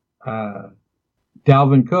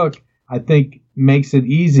Cook, I think, makes it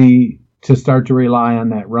easy to start to rely on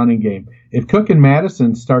that running game. If Cook and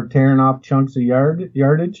Madison start tearing off chunks of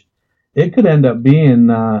yardage, it could end up being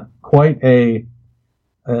quite a.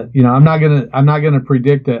 I'm not gonna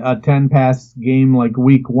predict a 10 pass game like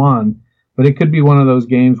week 1, but it could be one of those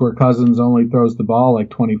games where Cousins only throws the ball like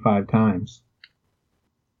 25 times.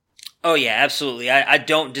 Oh, yeah, absolutely. I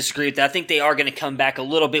don't disagree with that. I think they are going to come back a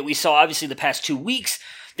little bit. We saw, obviously, the past 2 weeks,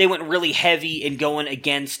 they went really heavy in going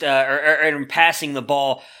against or in passing the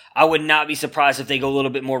ball. I would not be surprised if they go a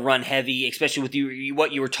little bit more run heavy, especially with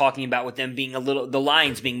what you were talking about with them being the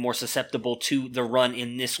Lions being more susceptible to the run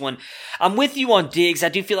in this one. I'm with you on Diggs. I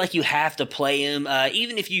do feel like you have to play him,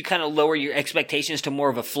 even if you kind of lower your expectations to more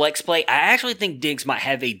of a flex play. I actually think Diggs might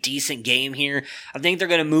have a decent game here. I think they're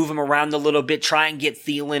going to move him around a little bit, try and get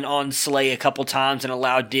Thielen on Slay a couple times and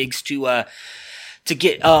allow Diggs to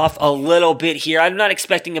get off a little bit here. I'm not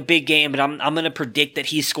expecting a big game, but I'm going to predict that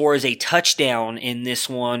he scores a touchdown in this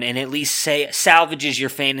one and at least salvages your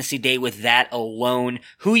fantasy day with that alone.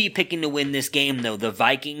 Who are you picking to win this game, though, the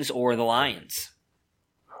Vikings or the Lions?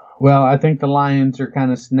 Well, I think the Lions are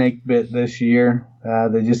kind of snake bit this year.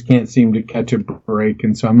 They just can't seem to catch a break,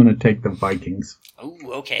 and so I'm going to take the Vikings. Oh,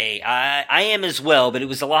 okay. I am as well, but it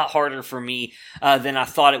was a lot harder for me than I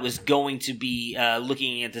thought it was going to be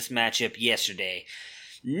looking at this matchup yesterday.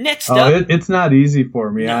 Next up... it's not easy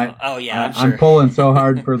for me. No. I'm sure. I'm pulling so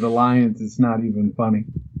hard for the Lions, it's not even funny.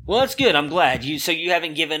 Well, that's good. I'm glad. So you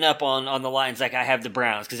haven't given up on the Lions like I have the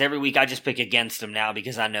Browns, because every week I just pick against them now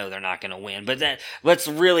because I know they're not going to win. But let's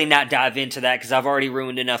really not dive into that because I've already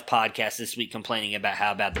ruined enough podcasts this week complaining about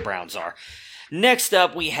how bad the Browns are. Next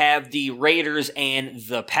up, we have the Raiders and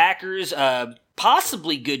the Packers.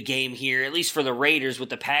 Possibly good game here, at least for the Raiders, with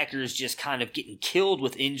the Packers just kind of getting killed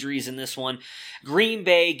with injuries in this one. Green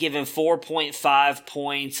Bay given 4.5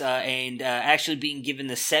 points and actually being given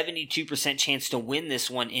the 72% chance to win this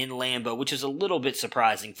one in Lambeau, which is a little bit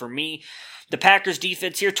surprising for me. The Packers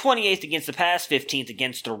defense here, 28th against the pass, 15th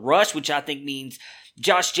against the rush, which I think means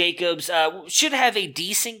Josh Jacobs should have a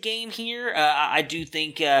decent game here. I do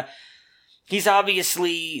think... he's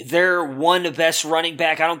obviously their one best running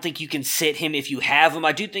back. I don't think you can sit him if you have him.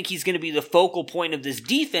 I do think he's going to be the focal point of this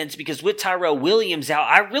defense because with Tyrell Williams out,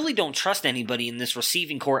 I really don't trust anybody in this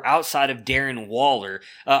receiving core outside of Darren Waller.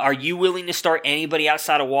 Are you willing to start anybody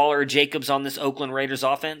outside of Waller or Jacobs on this Oakland Raiders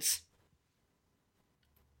offense?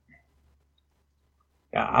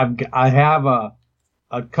 I have a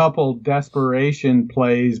couple desperation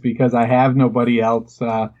plays because I have nobody else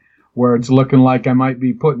where it's looking like I might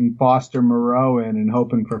be putting Foster Moreau in and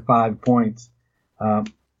hoping for 5 points.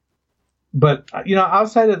 But,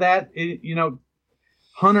 outside of that,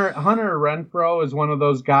 Hunter Renfrow is one of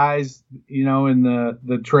those guys, in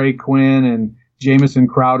the Trey Quinn and Jamison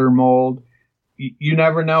Crowder mold. You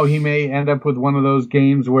never know. He may end up with one of those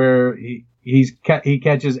games where he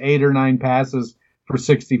catches 8 or 9 passes for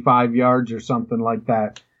 65 yards or something like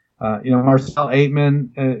that. Marcel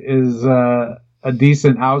Aitman is a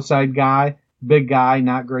decent outside guy, big guy,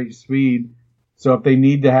 not great speed. So if they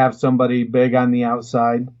need to have somebody big on the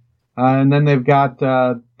outside, and then they've got,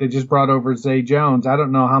 they just brought over Zay Jones. I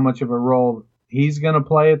don't know how much of a role he's going to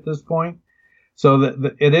play at this point. So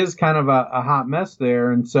it is kind of a hot mess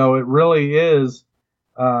there. And so it really is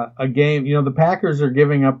a game. The Packers are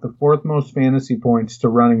giving up the 4th most fantasy points to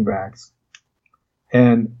running backs.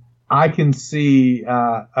 And I can see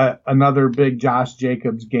another big Josh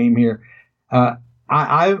Jacobs game here.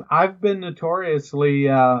 I've been notoriously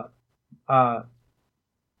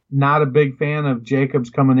not a big fan of Jacobs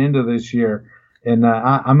coming into this year, and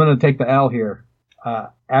I'm going to take the L here.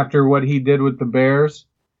 After what he did with the Bears,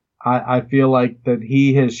 I feel like that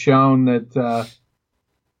he has shown that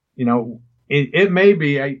it may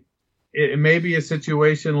be a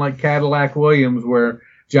situation like Cadillac Williams where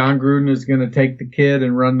John Gruden is going to take the kid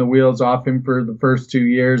and run the wheels off him for the first 2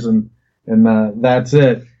 years, and that's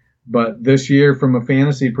it. But this year, from a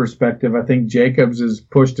fantasy perspective, I think Jacobs has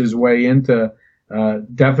pushed his way into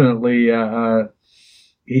definitely.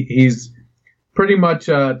 He's pretty much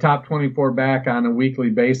a top 24 back on a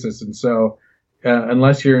weekly basis, and so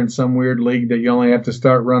unless you're in some weird league that you only have to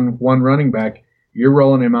start one running back, you're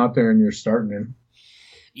rolling him out there and you're starting him.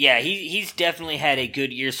 Yeah, he's definitely had a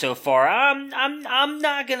good year so far. I'm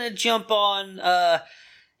not gonna jump on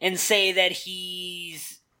and say that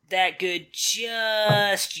he's that good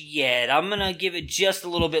just yet. I'm gonna give it just a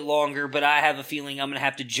little bit longer, but I have a feeling I'm gonna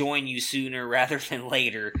have to join you sooner rather than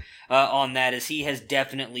later on that, as he has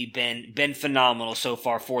definitely been phenomenal so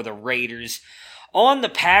far for the Raiders. On the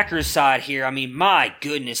Packers side here, I mean, my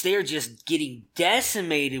goodness, they are just getting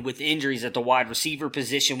decimated with injuries at the wide receiver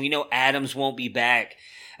position. We know Adams won't be back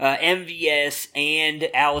MVS and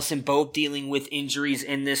Allison both dealing with injuries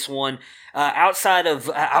in this one. Outside of,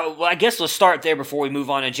 I guess let's start there before we move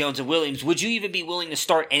on to Jones and Williams. Would you even be willing to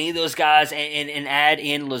start any of those guys and add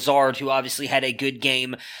in Lazard, who obviously had a good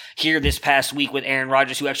game here this past week with Aaron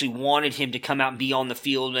Rodgers, who actually wanted him to come out and be on the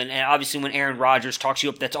field? And obviously when Aaron Rodgers talks you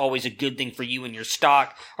up, that's always a good thing for you and your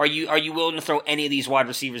stock. Are you willing to throw any of these wide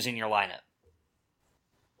receivers in your lineup?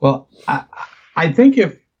 Well, I think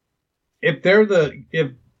if they're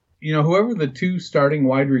whoever the two starting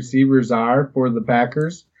wide receivers are for the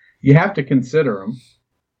Packers, you have to consider them.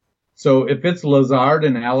 So if it's Lazard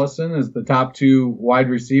and Allison as the top two wide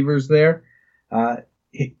receivers there,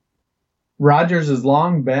 Rodgers has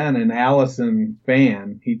long been an Allison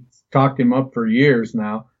fan. He's talked him up for years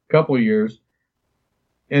now, a couple of years,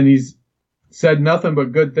 and he's said nothing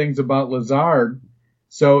but good things about Lazard.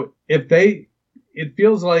 So it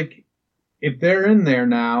feels like if they're in there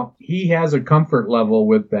now, he has a comfort level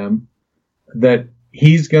with them that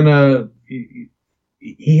he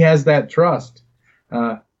has that trust.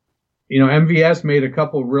 MVS made a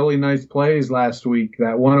couple really nice plays last week.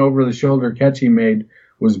 That one over the shoulder catch he made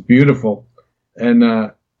was beautiful.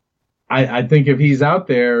 And I think if he's out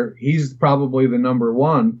there, he's probably the number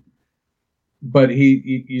one, but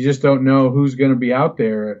you just don't know who's going to be out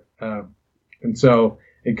there. And so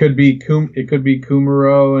it could be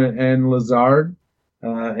Kumerow and Lazard.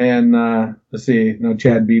 Let's see, no,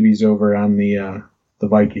 Chad Beebe's over on the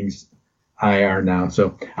Vikings IR now.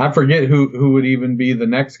 So I forget who would even be the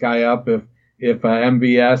next guy up if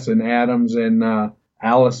MVS and Adams and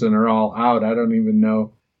Allison are all out. I don't even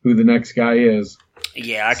know who the next guy is.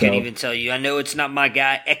 Yeah, I couldn't even tell you. I know it's not my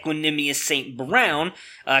guy, Equanimous St. Brown,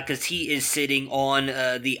 because he is sitting on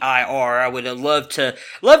the IR. I would have loved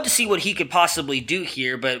to see what he could possibly do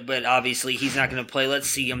here, but obviously he's not going to play. Let's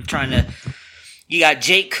see. I'm trying to. You got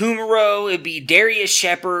Jake Kumerow, it'd be Darius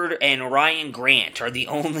Shepard, and Ryan Grant are the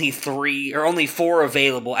only four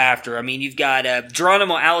available after. I mean, you've got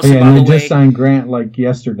Geronimo Allison, by the way. Yeah, they just signed Grant like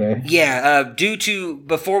yesterday. Yeah,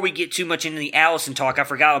 before we get too much into the Allison talk, I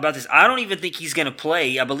forgot about this. I don't even think he's going to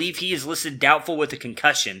play. I believe he is listed doubtful with a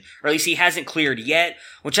concussion, or at least he hasn't cleared yet,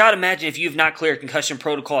 which I'd imagine if you've not cleared concussion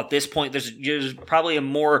protocol at this point, there's probably a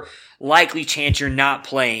more likely chance you're not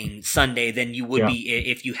playing Sunday than you would be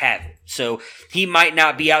if you haven't. So he might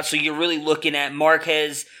not be out. So you're really looking at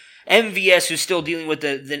Marquez, MVS, who's still dealing with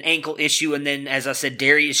the ankle issue, and then, as I said,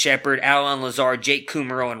 Darius Shepard, Allen Lazard, Jake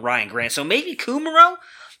Kumerow, and Ryan Grant. So maybe Kumerow?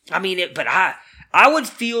 I mean, but I would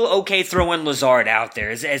feel okay throwing Lazard out there.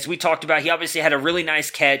 As we talked about, he obviously had a really nice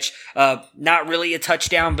catch. Not really a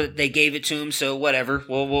touchdown, but they gave it to him, so whatever.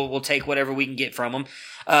 We'll take whatever we can get from him.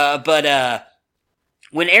 But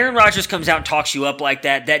when Aaron Rodgers comes out and talks you up like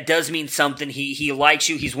that, that does mean something. He likes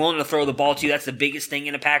you. He's willing to throw the ball to you. That's the biggest thing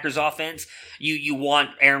in a Packers offense. You want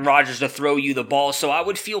Aaron Rodgers to throw you the ball. So I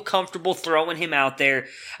would feel comfortable throwing him out there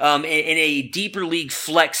in a deeper league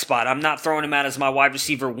flex spot. I'm not throwing him out as my wide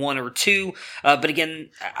receiver 1 or 2. But again,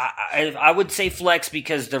 I would say flex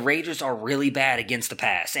because the Raiders are really bad against the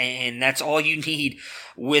pass. And that's all you need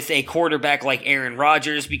with a quarterback like Aaron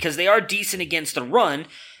Rodgers, because they are decent against the run.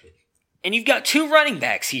 And you've got two running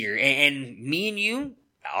backs here, and me and you,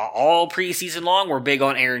 all preseason long, we're big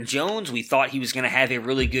on Aaron Jones. We thought he was going to have a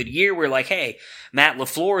really good year. We're like, hey, Matt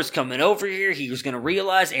LaFleur is coming over here. He was going to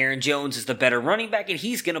realize Aaron Jones is the better running back, and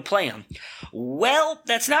he's going to play him. Well,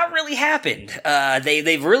 that's not really happened.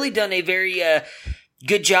 They've really done a very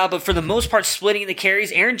good job of, for the most part, splitting the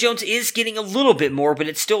carries. Aaron Jones is getting a little bit more, but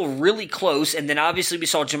it's still really close. And then obviously we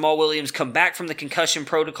saw Jamal Williams come back from the concussion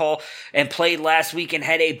protocol and played last week and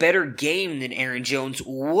had a better game than Aaron Jones.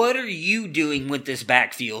 What are you doing with this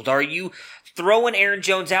backfield? Are you throwing Aaron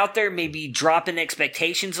Jones out there, maybe dropping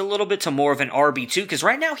expectations a little bit to more of an RB2? Because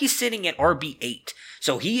right now he's sitting at RB8.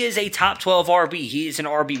 So he is a top 12 RB. He is an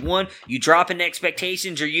RB1. You dropping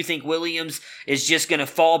expectations, or you think Williams is just going to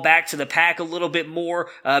fall back to the pack a little bit more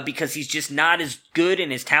because he's just not as good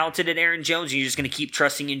and as talented as Aaron Jones, and you're just going to keep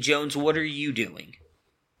trusting in Jones? What are you doing?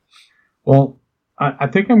 Well, I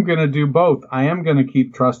think I'm going to do both. I am going to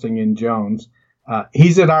keep trusting in Jones.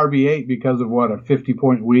 He's at RB8 because of what, a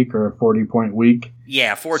 50-point week or a 40-point week?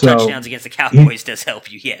 Yeah, 4 touchdowns against the Cowboys does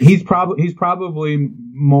help you. Yes, he's probably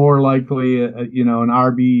more likely, an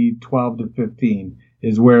RB 12 to 15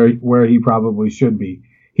 is where he probably should be.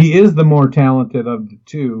 He is the more talented of the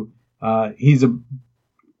two. He's a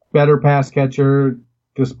better pass catcher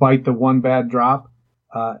despite the one bad drop,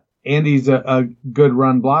 and he's a good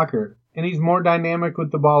run blocker, and he's more dynamic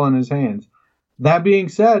with the ball in his hands. That being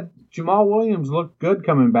said, Jamal Williams looked good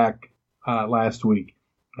coming back last week.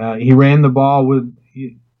 He ran the ball with.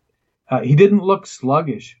 He didn't look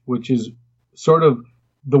sluggish, which is sort of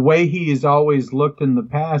the way he has always looked in the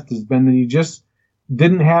past has been that he just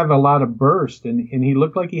didn't have a lot of burst, and he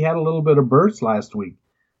looked like he had a little bit of burst last week.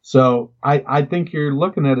 So I think you're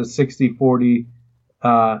looking at a 60-40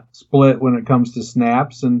 split when it comes to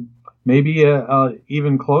snaps, and maybe a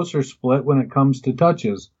even closer split when it comes to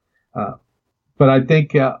touches. But I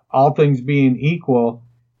think all things being equal,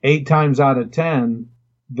 8 times out of 10,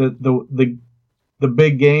 the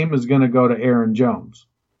big game is going to go to Aaron Jones.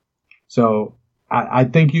 So I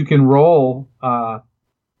think you can roll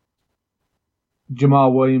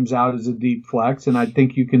Jamal Williams out as a deep flex, and I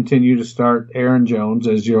think you continue to start Aaron Jones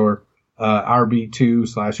as your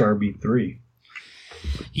RB2/RB3.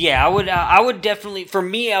 Yeah, I would definitely, for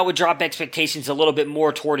me, I would drop expectations a little bit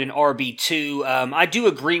more toward an RB2. I do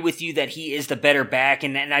agree with you that he is the better back,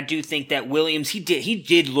 and I do think that Williams, he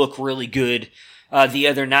did look really good the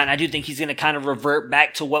other night. And I do think he's going to kind of revert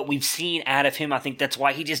back to what we've seen out of him. I think that's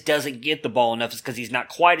why he just doesn't get the ball enough, is because he's not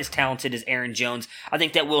quite as talented as Aaron Jones. I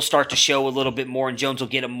think that will start to show a little bit more, and Jones will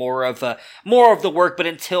get more of the work. But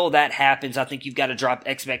until that happens, I think you've got to drop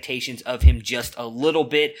expectations of him just a little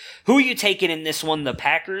bit. Who are you taking in this one, the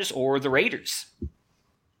Packers or the Raiders?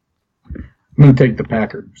 I'm going to take the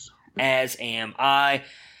Packers. As am I.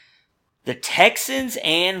 The Texans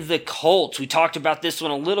and the Colts. We talked about this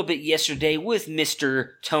one a little bit yesterday with Mr.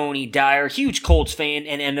 Tony Dyer, huge Colts fan,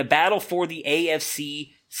 and a battle for the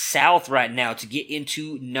AFC South right now to get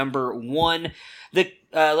into number 1. The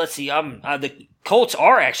Colts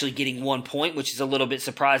are actually getting 1 point, which is a little bit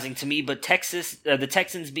surprising to me, but the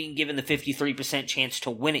Texans being given the 53% chance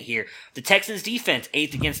to win it here. The Texans defense,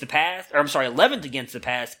 11th against the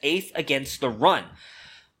pass, 8th against the run.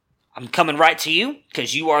 I'm coming right to you,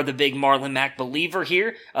 because you are the big Marlon Mack believer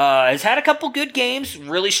here. Has had a couple good games,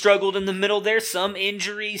 really struggled in the middle there, some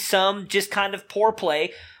injuries, some just kind of poor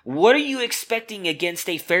play. What are you expecting against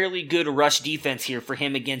a fairly good rush defense here for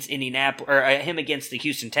him against him against the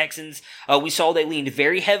Houston Texans? We saw they leaned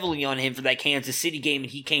very heavily on him for that Kansas City game,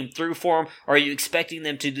 and he came through for them. Are you expecting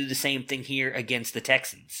them to do the same thing here against the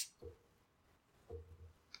Texans?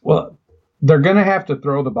 Well, they're going to have to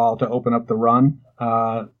throw the ball to open up the run.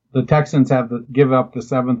 The Texans give up the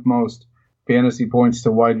 7th most fantasy points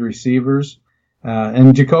to wide receivers.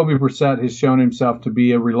 And Jacoby Brissett has shown himself to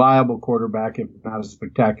be a reliable quarterback, if not a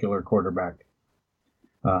spectacular quarterback.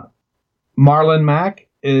 Marlon Mack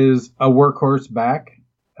is a workhorse back.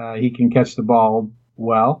 He can catch the ball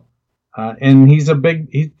well. And he's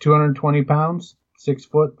 220 pounds, 6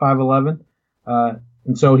 foot, 5'11".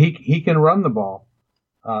 And so he can run the ball.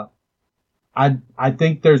 I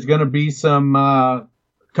think there's going to be some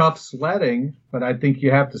tough sledding, but I think you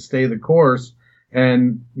have to stay the course.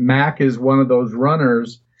 And Mack is one of those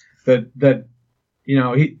runners that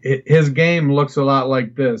his game looks a lot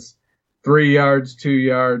like this: 3 yards, 2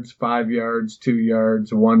 yards, 5 yards, 2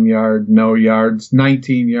 yards, 1 yard, no yards,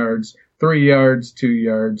 19 yards, 3 yards, 2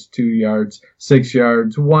 yards, 2 yards, 6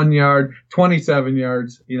 yards, 1 yard, 27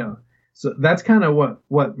 yards. So that's kind of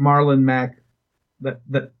what Marlon Mack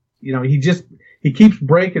he keeps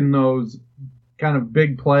breaking those kind of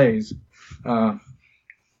big plays,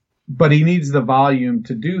 but he needs the volume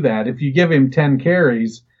to do that. If you give him 10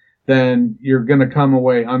 carries, then you're going to come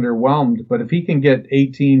away underwhelmed. But if he can get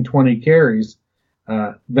 18, 20 carries,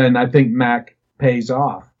 then I think Mack pays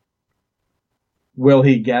off. Will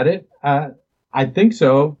he get it? I think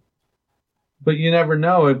so, but you never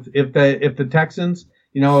know. If the Texans,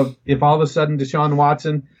 if all of a sudden Deshaun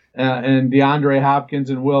Watson and DeAndre Hopkins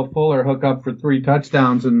and Will Fuller hook up for 3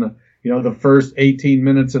 touchdowns in the first 18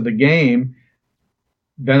 minutes of the game,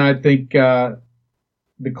 then I think the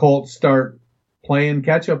Colts start playing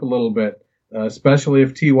catch up a little bit, especially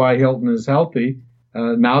if T.Y. Hilton is healthy.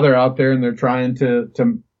 Now they're out there and they're trying to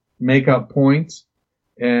make up points,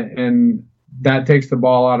 and that takes the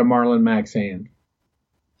ball out of Marlon Mack's hand.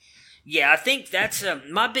 Yeah, I think that's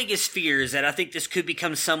my biggest fear, is that I think this could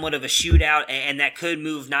become somewhat of a shootout, and that could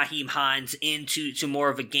move Nyheim Hines into more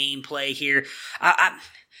of a gameplay here. I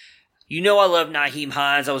love Nyheim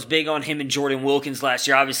Hines. I was big on him and Jordan Wilkins last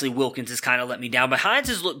year. Obviously, Wilkins has kind of let me down, but Hines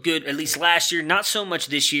has looked good, at least last year, not so much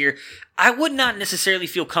this year. I would not necessarily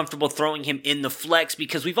feel comfortable throwing him in the flex,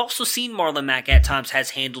 because we've also seen Marlon Mack at times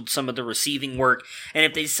has handled some of the receiving work,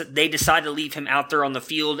 and if they decide to leave him out there on the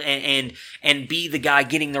field and be the guy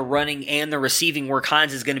getting the running and the receiving work,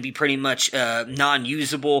 Hines is going to be pretty much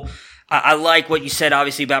non-usable. I like what you said,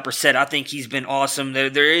 obviously, about Brissett. I think he's been awesome.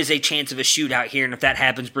 There is a chance of a shootout here, and if that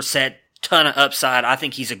happens, Brissett, ton of upside. I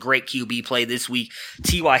think he's a great QB play this week.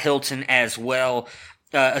 T.Y. Hilton as well.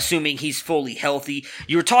 assuming he's fully healthy.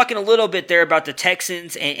 You were talking a little bit there about the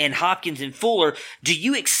Texans and Hopkins and Fuller. Do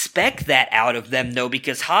you expect that out of them, though?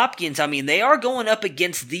 Because Hopkins, I mean, they are going up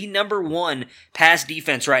against the number one pass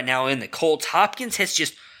defense right now in the Colts. Hopkins has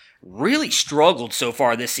just really struggled so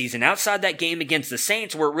far this season. Outside that game against the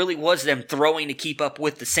Saints, where it really was them throwing to keep up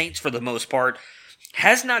with the Saints for the most part,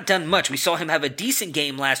 has not done much. We saw him have a decent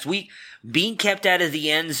game last week, being kept out of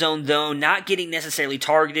the end zone, though, not getting necessarily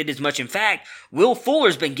targeted as much. In fact, Will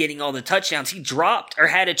Fuller's been getting all the touchdowns. He dropped, or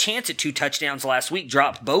had a chance at 2 touchdowns last week,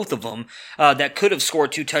 dropped both of them, that could have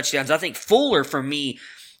scored 2 touchdowns. I think Fuller, for me,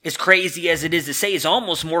 as crazy as it is to say, is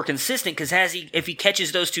almost more consistent, because if he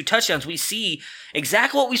catches those 2 touchdowns, we see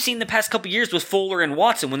exactly what we've seen the past couple years with Fuller and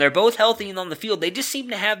Watson. When they're both healthy and on the field, they just seem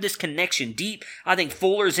to have this connection deep. I think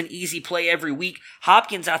Fuller's an easy play every week.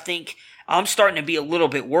 Hopkins, I think, I'm starting to be a little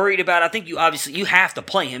bit worried about. I think you have to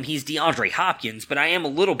play him. He's DeAndre Hopkins, but I am a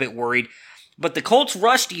little bit worried. But the Colts'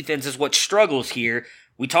 rush defense is what struggles here.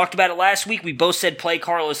 We talked about it last week. We both said play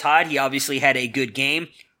Carlos Hyde. He obviously had a good game.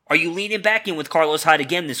 Are you leaning back in with Carlos Hyde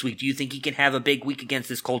again this week? Do you think he can have a big week against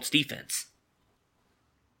this Colts defense?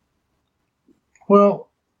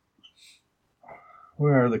 Well,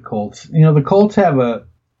 where are the Colts? You know, the Colts have a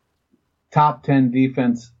top 10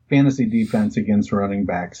 defense, fantasy defense against running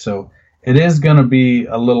backs. So it is going to be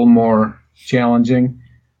a little more challenging.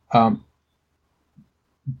 But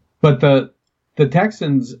the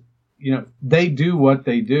Texans, you know, they do what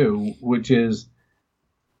they do, which is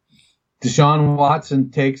Deshaun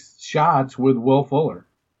Watson takes shots with Will Fuller.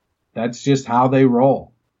 That's just how they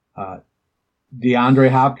roll.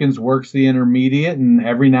 DeAndre Hopkins works the intermediate, and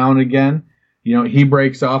every now and again, you know, he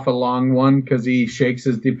breaks off a long one because he shakes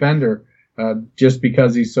his defender just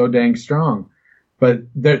because he's so dang strong. But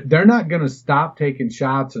they're not going to stop taking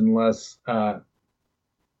shots unless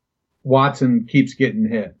Watson keeps getting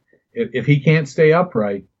hit. If he can't stay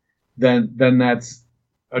upright, then that's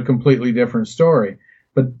a completely different story.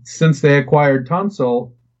 But since they acquired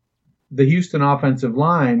Tunsil, the Houston offensive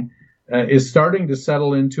line is starting to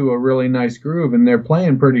settle into a really nice groove, and they're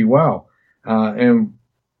playing pretty well. And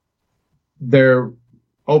they're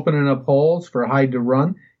opening up holes for Hyde to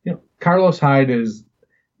run. You know, Carlos Hyde is,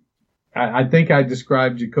 I think I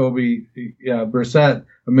described Jacoby Brissett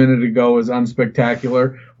a minute ago as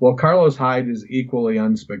unspectacular. Well, Carlos Hyde is equally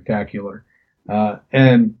unspectacular. But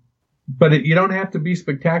you don't have to be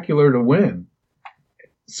spectacular to win.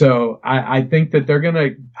 So I think that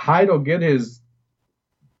Hyde will get his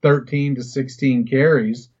 13 to 16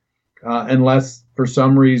 carries, unless for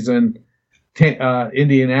some reason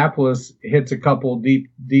Indianapolis hits a couple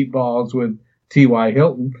deep balls with T.Y.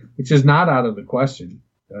 Hilton, which is not out of the question.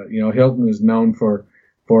 You know, Hilton is known for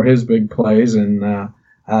his big plays, and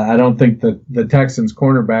I don't think that the Texans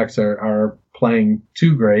cornerbacks are playing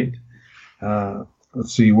too great.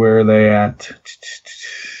 Let's see, where are they at?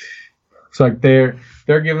 It's like they're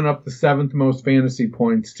giving up the 7th most fantasy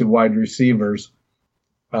points to wide receivers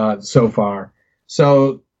so far.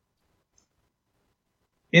 So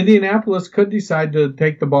Indianapolis could decide to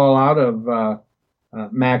take the ball out of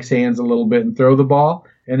Mac's hands a little bit and throw the ball.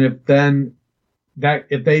 And if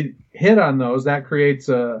they hit on those, that creates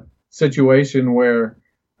a situation where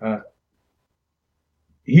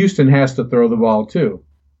Houston has to throw the ball too.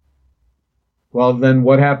 Well, then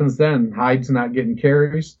what happens then? Hyde's not getting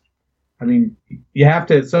carries. I mean, you have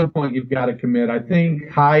to, at some point, you've got to commit. I think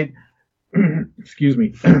Hyde,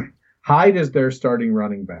 Hyde is their starting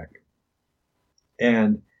running back.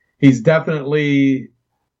 And he's definitely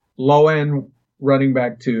low-end running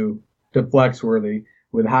back 2 to flex worthy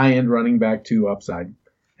with high-end running back 2 upside.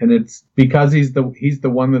 And it's because he's the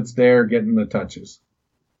one that's there getting the touches.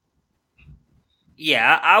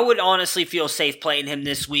 Yeah, I would honestly feel safe playing him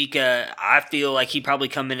this week. I feel like he'd probably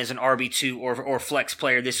come in as an RB2 or flex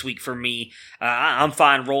player this week for me. I'm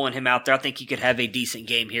fine rolling him out there. I think he could have a decent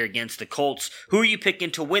game here against the Colts. Who are you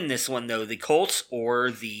picking to win this one, though, the Colts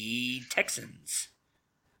or the Texans?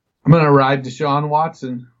 I'm going to ride Deshaun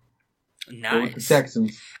Watson. Nice. With the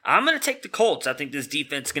Texans. I'm going to take the Colts. I think this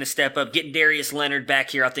defense is going to step up. Getting Darius Leonard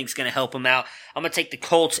back here I think is going to help him out. I'm going to take the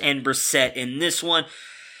Colts and Brissett in this one.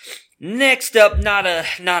 Next up,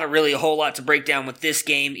 not really a whole lot to break down with this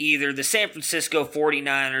game either. The San Francisco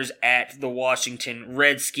 49ers at the Washington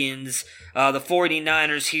Redskins. The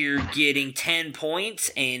 49ers here getting 10 points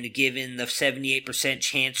and given the 78%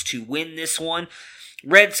 chance to win this one.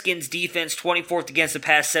 Redskins defense, 24th against the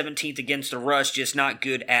pass, 17th against the rush, just not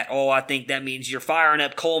good at all. I think that means you're firing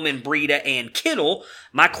up Coleman, Breida, and Kittle.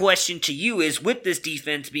 My question to you is, with this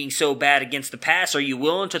defense being so bad against the pass, are you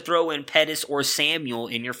willing to throw in Pettis or Samuel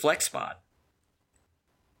in your flex spot?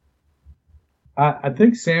 I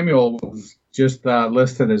think Samuel was just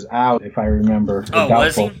listed as out, if I remember. Oh,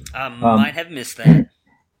 doubtful. was he? I might have missed that.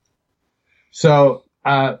 So,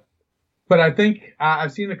 but I think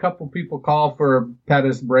I've seen a couple people call for a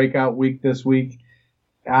Pettis breakout week this week.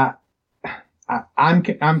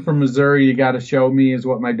 I'm from Missouri. You got to show me, is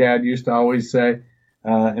what my dad used to always say.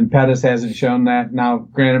 And Pettis hasn't shown that. Now,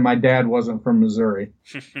 granted, my dad wasn't from Missouri,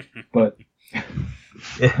 but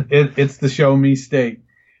it's the show me state.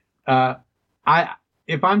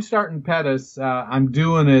 If I'm starting Pettis, I'm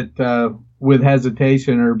doing it with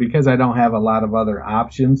hesitation or because I don't have a lot of other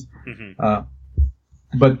options.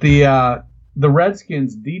 But the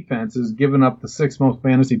Redskins defense has given up the 6th most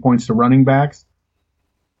fantasy points to running backs.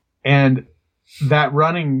 And that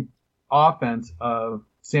running offense of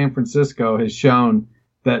San Francisco has shown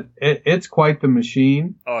that it's quite the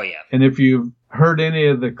machine. Oh, yeah. And if you've heard any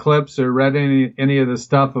of the clips or read any of the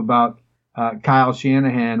stuff about Kyle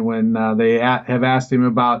Shanahan when they have asked him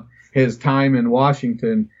about his time in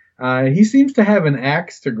Washington, he seems to have an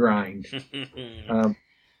axe to grind.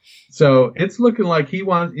 So it's looking like he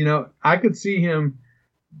wants, I could see him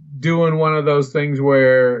doing one of those things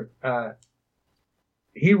where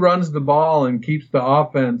he runs the ball and keeps the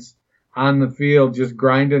offense on the field, just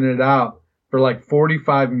grinding it out for like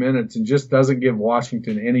 45 minutes and just doesn't give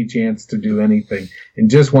Washington any chance to do anything and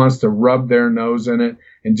just wants to rub their nose in it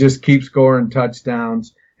and just keep scoring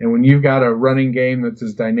touchdowns. And when you've got a running game that's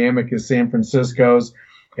as dynamic as San Francisco's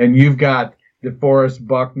and you've got DeForest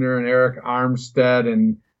Buckner and Eric Armstead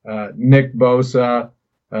and Nick Bosa,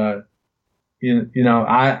 I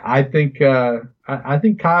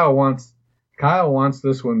think Kyle wants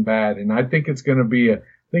this one bad, and I think it's going to be a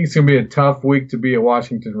tough week to be a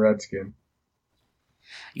Washington Redskin.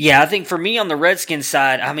 Yeah, I think for me on the Redskins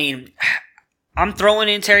side, I mean, I'm throwing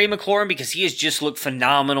in Terry McLaurin because he has just looked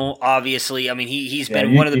phenomenal, obviously. I mean, he's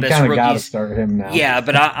been one of the best rookies. You kind of got to start him now. Yeah,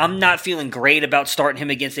 but I'm not feeling great about starting him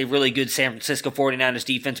against a really good San Francisco 49ers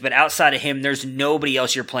defense. But outside of him, there's nobody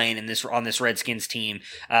else you're playing on this Redskins team.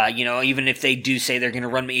 Even if they do say they're going to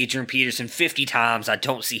run Adrian Peterson 50 times, I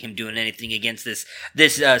don't see him doing anything against this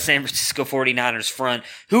San Francisco 49ers front.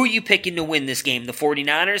 Who are you picking to win this game, the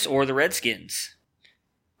 49ers or the Redskins?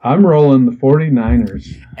 I'm rolling the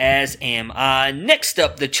 49ers. As am I. Next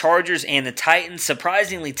up, the Chargers and the Titans.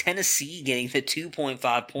 Surprisingly, Tennessee getting the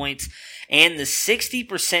 2.5 points and the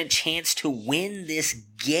 60% chance to win this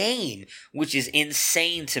game, which is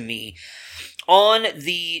insane to me. On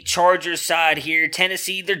the Chargers side here,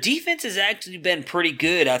 Tennessee, their defense has actually been pretty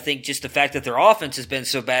good. I think just the fact that their offense has been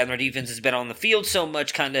so bad and their defense has been on the field so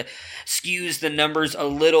much kind of skews the numbers a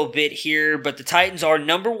little bit here. But the Titans are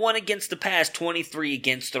number 1 against the pass, 23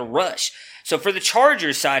 against the rush. So for the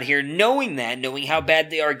Chargers side here, knowing how bad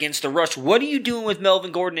they are against the rush, what are you doing with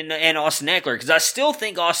Melvin Gordon and Austin Eckler? Because I still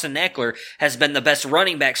think Austin Eckler has been the best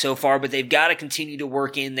running back so far, but they've got to continue to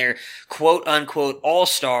work in their quote-unquote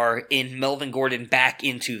all-star in Melvin Gordon back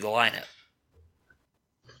into the lineup.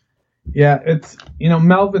 Yeah, it's,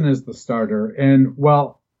 Melvin is the starter. And,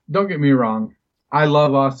 well, don't get me wrong. I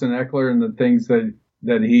love Austin Eckler and the things that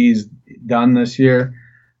he's done this year.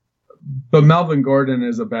 But Melvin Gordon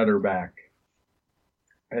is a better back.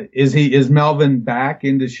 Is Melvin back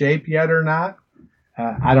into shape yet or not?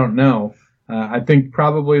 I don't know. I think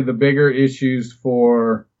probably the bigger issues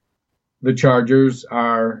for the Chargers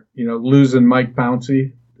are, losing Mike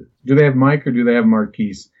Pouncey. Do they have Mike or do they have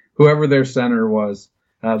Marquise? Whoever their center was,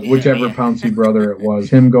 whichever Pouncey brother it was,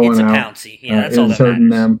 him going out Pouncey. Yeah, that's all that hurting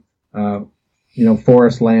them.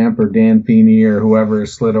 Forrest Lamp or Dan Feeney or whoever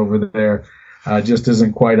is slid over there just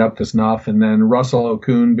isn't quite up to snuff. And then Russell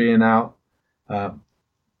Okung being out.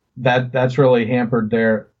 That's really hampered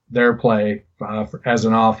their play as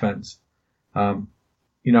an offense. And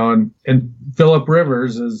Phillip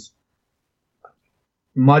Rivers, as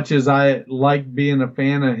much as I like being a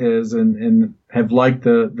fan of his and have liked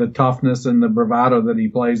the toughness and the bravado that he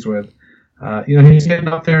plays with, he's getting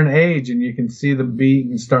up there in age and you can see the beat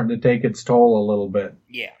and starting to take its toll a little bit.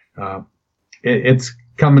 Yeah. It's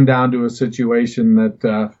coming down to a situation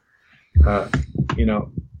that,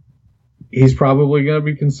 he's probably going to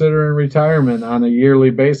be considering retirement on a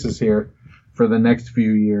yearly basis here for the next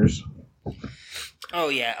few years. Oh,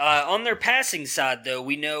 yeah. On their passing side, though,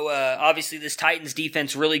 we know, obviously, this Titans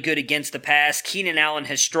defense really good against the pass. Keenan Allen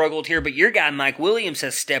has struggled here, but your guy, Mike Williams,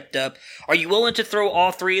 has stepped up. Are you willing to throw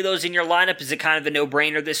all three of those in your lineup? Is it kind of a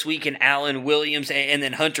no-brainer this week? And Allen, Williams, and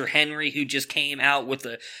then Hunter Henry, who just came out with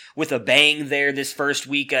a bang there this first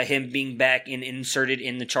week, him being back and inserted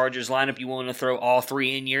in the Chargers lineup. You willing to throw all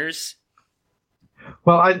three in yours?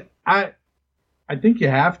 Well, I think you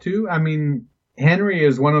have to. I mean, Henry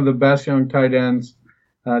is one of the best young tight ends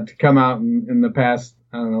to come out in the past,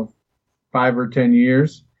 5 or 10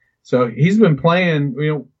 years. So he's been playing,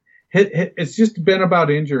 it's just been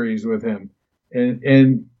about injuries with him.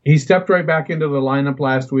 And he stepped right back into the lineup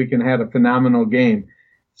last week and had a phenomenal game.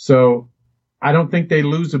 So I don't think they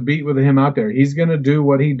lose a beat with him out there. He's going to do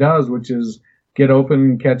what he does, which is get open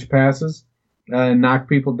and catch passes and knock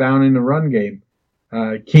people down in the run game.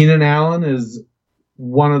 Keenan Allen is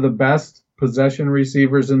one of the best possession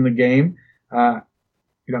receivers in the game.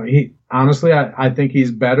 He honestly, I think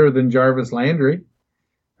he's better than Jarvis Landry.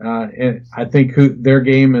 And I think their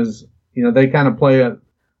game is, they kind of play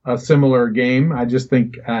a similar game. I just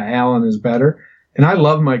think Allen is better. And I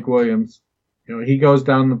love Mike Williams. He goes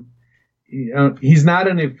down he's not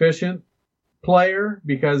an efficient player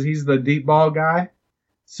because he's the deep ball guy.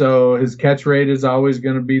 So his catch rate is always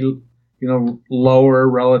going to be, lower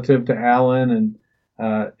relative to Allen. And,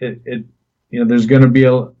 there's going to be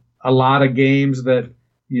a lot of games that,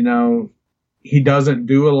 he doesn't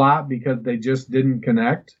do a lot because they just didn't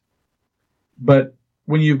connect. But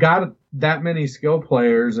when you've got that many skill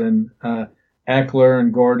players and Eckler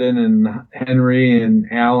and Gordon and Henry and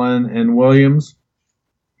Allen and Williams,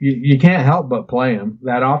 you can't help but play them.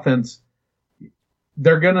 That offense,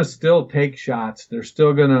 they're going to still take shots. They're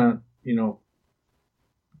still going to,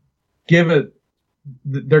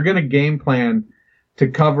 they're going to game plan to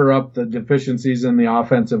cover up the deficiencies in the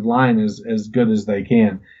offensive line as good as they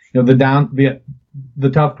can. The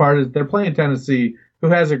tough part is they're playing Tennessee, who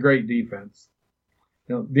has a great defense.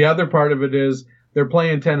 The other part of it is they're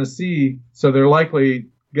playing Tennessee, so they're likely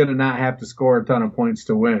going to not have to score a ton of points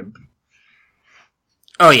to win.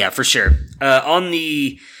 Oh, yeah, for sure. On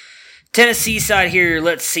the Tennessee side here,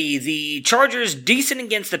 let's see. The Chargers, decent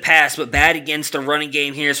against the pass, but bad against the running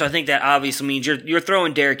game here. So I think that obviously means you're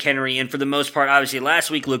throwing Derrick Henry in for the most part. Obviously,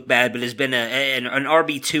 last week looked bad, but has been an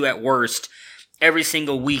RB2 at worst every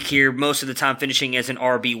single week here, most of the time finishing as an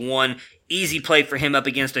RB1. Easy play for him up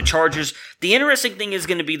against the Chargers. The interesting thing is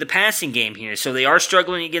going to be the passing game here. So they are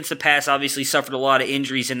struggling against the pass, obviously suffered a lot of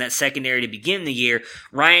injuries in that secondary to begin the year.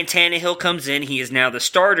 Ryan Tannehill comes in. He is now the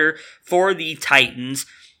starter for the Titans.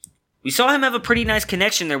 We saw him have a pretty nice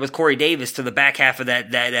connection there with Corey Davis to the back half of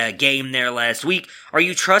that game there last week. Are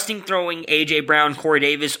you trusting throwing A.J. Brown, Corey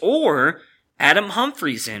Davis, or Adam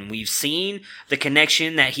Humphries in? We've seen the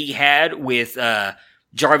connection that he had with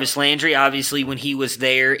Jarvis Landry, obviously, when he was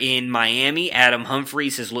there in Miami. Adam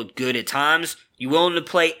Humphries has looked good at times. You willing to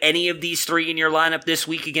play any of these three in your lineup this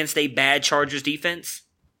week against a bad Chargers defense?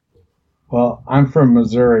 Well, I'm from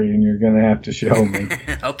Missouri, and you're going to have to show me.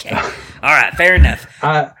 Okay. All right. Fair enough.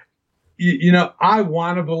 I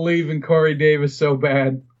want to believe in Corey Davis so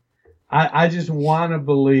bad. I just want to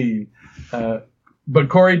believe. But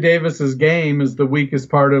Corey Davis's game is the weakest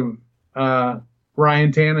part of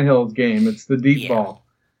Ryan Tannehill's game. It's the deep ball.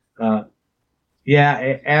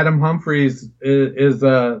 Adam Humphries is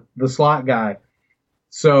the slot guy.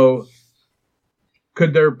 So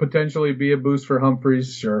could there potentially be a boost for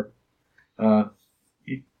Humphries? Sure.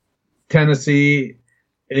 Tennessee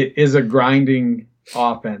is a grinding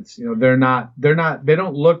offense. They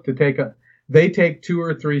don't look to they take 2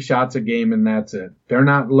 or 3 shots a game and that's it. They're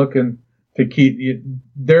not looking to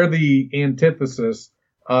they're the antithesis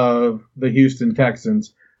of the Houston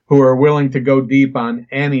Texans, who are willing to go deep on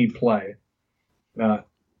any play. But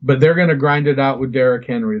they're going to grind it out with Derrick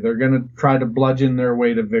Henry. They're going to try to bludgeon their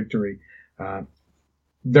way to victory.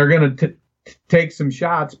 They're going to take some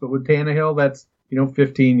shots, but with Tannehill, that's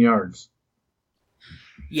 15 yards.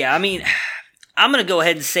 Yeah, I mean, I'm going to go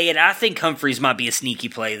ahead and say it. I think Humphries might be a sneaky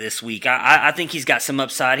play this week. I think he's got some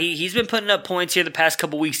upside. He's been putting up points here the past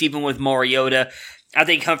couple weeks, even with Mariota. I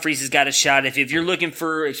think Humphries has got a shot. If you're looking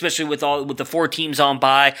for, especially with the 4 teams on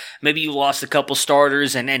bye, maybe you lost a couple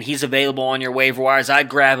starters and he's available on your waiver wires, I'd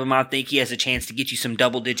grab him. I think he has a chance to get you some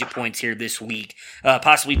double-digit points here this week,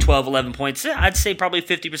 possibly 12, 11 points. I'd say probably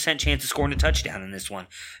 50% chance of scoring a touchdown in this one.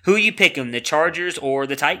 Who are you picking, the Chargers or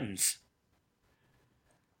the Titans?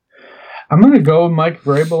 I'm going to go with Mike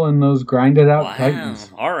Vrabel and those grinded-out Titans.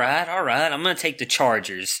 All right. I'm going to take the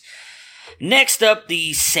Chargers. Next up,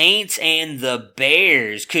 the Saints and the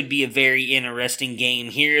Bears. Could be a very interesting game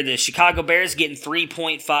here. The Chicago Bears getting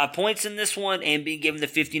 3.5 points in this one and being given the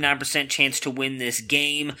 59% chance to win this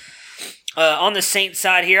game. On the Saints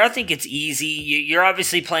side here, I think it's easy. You're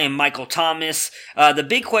obviously playing Michael Thomas. The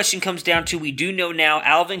big question comes down to, we do know now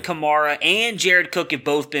Alvin Kamara and Jared Cook have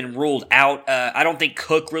both been ruled out. I don't think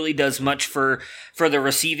Cook really does much for the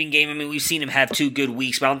receiving game. I mean, we've seen him have 2 good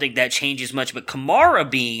weeks, but I don't think that changes much. But Kamara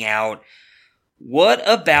being out, What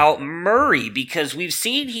about Murray? Because we've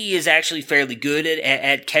seen he is actually fairly good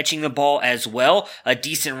at catching the ball as well. A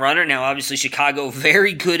decent runner. Now, obviously, Chicago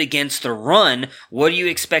very good against the run. What are you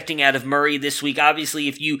expecting out of Murray this week? Obviously,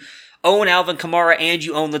 if you own Alvin Kamara and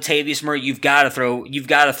you own Latavius Murray, you've got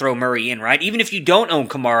to throw Murray in, right? Even if you don't own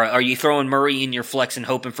Kamara, are you throwing Murray in your flex and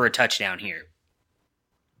hoping for a touchdown here?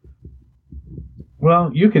 Well,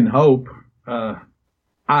 you can hope.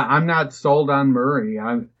 I'm not sold on Murray.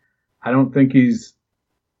 I don't think he's,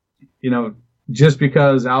 just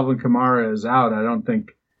because Alvin Kamara is out, I don't think,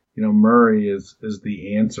 Murray is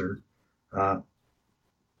the answer.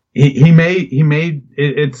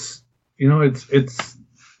 It's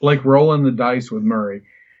like rolling the dice with Murray.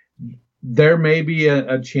 There may be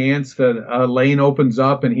a chance that a lane opens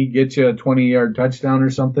up and he gets you a 20-yard touchdown or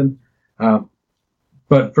something.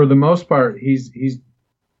 But for the most part, he's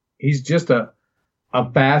just a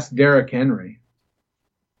fast Derrick Henry.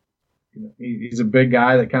 He's a big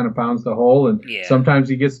guy that kind of pounds the hole, and sometimes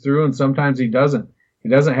he gets through and sometimes he doesn't. He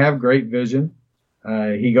doesn't have great vision.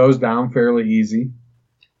 He goes down fairly easy.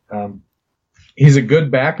 He's a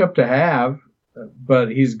good backup to have,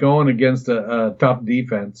 but he's going against a tough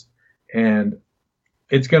defense, and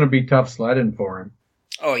it's going to be tough sledding for him.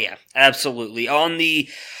 Oh, yeah, absolutely. On the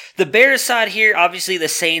Bears side here, obviously the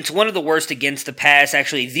Saints, one of the worst against the pass,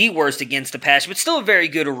 actually the worst against the pass, but still a very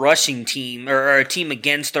good rushing team, or a team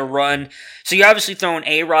against the run. So you're obviously throwing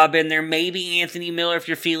A-Rob in there, maybe Anthony Miller if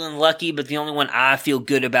you're feeling lucky, but the only one I feel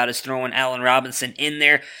good about is throwing Allen Robinson in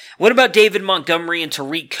there. What about David Montgomery and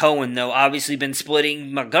Tariq Cohen, though? Obviously been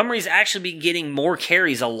splitting. Montgomery's actually been getting more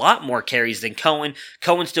carries, a lot more carries than Cohen.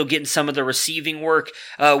 Cohen's still getting some of the receiving work.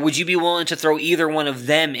 Would you be willing to throw either one of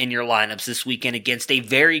them in your lineups this weekend against a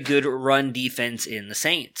very good run defense in the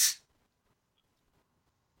Saints?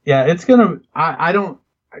 Yeah, it's going to, I don't,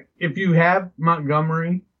 if you have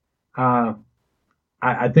Montgomery, I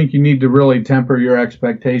think you need to really temper your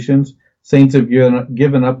expectations. Saints have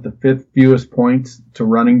given up the fifth fewest points to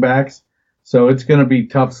running backs, so it's going to be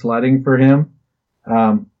tough sledding for him.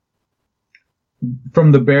 From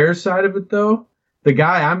the Bears side of it, though, the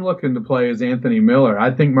guy I'm looking to play is Anthony Miller.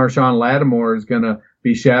 I think Marshawn Lattimore is going to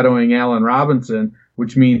be shadowing Allen Robinson,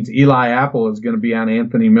 which means Eli Apple is going to be on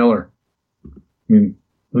Anthony Miller. I mean,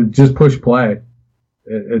 just push play.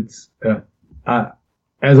 It's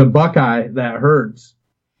as a Buckeye, that hurts,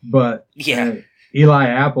 but Eli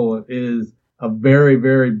Apple is a very,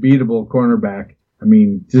 very beatable cornerback. I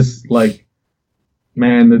mean, just like,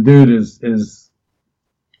 man, the dude is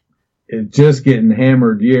just getting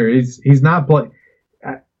hammered here. He's not playing.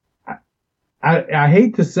 I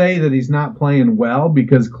hate to say that he's not playing well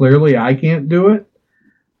because clearly I can't do it,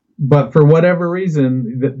 but for whatever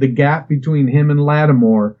reason, the gap between him and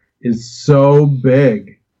Lattimore is so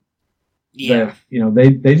big that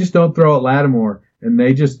they just don't throw at Lattimore. And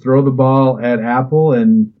they just throw the ball at Apple,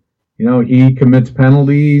 and he commits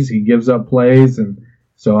penalties, he gives up plays, and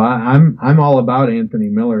so I'm all about Anthony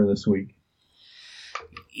Miller this week.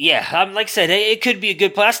 Yeah, like I said, it could be a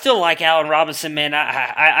good play. I still like Allen Robinson, man.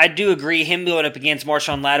 I do agree. Him going up against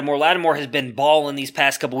Marshawn Lattimore. Lattimore has been balling these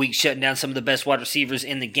past couple weeks, shutting down some of the best wide receivers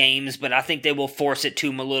in the games, but I think they will force it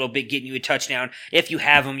to him a little bit, getting you a touchdown. If you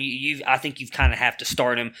have him, I think you kind of have to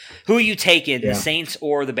start him. Who are you taking, the Saints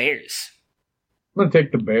or the Bears? I'm going to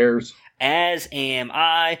take the Bears. As am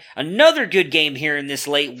I. Another good game here in this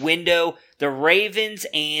late window. The Ravens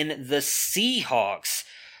and the Seahawks.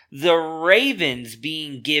 The Seahawks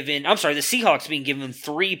being given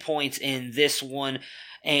 3 points in this one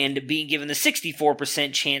and being given the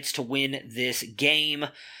 64% chance to win this game.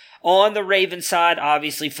 On the Ravens side,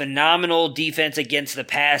 obviously phenomenal defense against the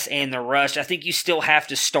pass and the rush. I think you still have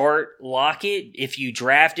to start Lockett. If you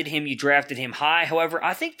drafted him high. However,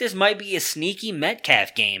 I think this might be a sneaky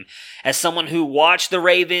Metcalf game. As someone who watched the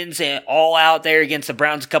Ravens all out there against the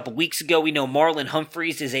Browns a couple weeks ago, we know Marlon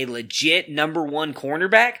Humphreys is a legit number one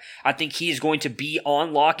cornerback. I think he is going to be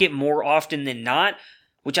on Lockett more often than not,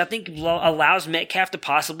 which I think allows Metcalf to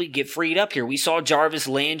possibly get freed up here. We saw Jarvis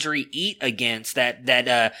Landry eat against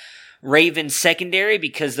that Ravens secondary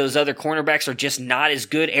because those other cornerbacks are just not as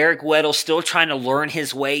good. Eric Weddle still trying to learn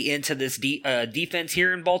his way into this defense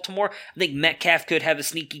here in Baltimore. I think Metcalf could have a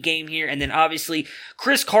sneaky game here. And then obviously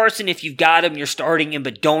Chris Carson, if you've got him, you're starting him,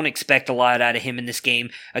 but don't expect a lot out of him in this game.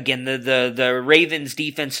 Again, the Ravens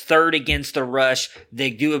defense third against the rush. They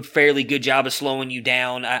do a fairly good job of slowing you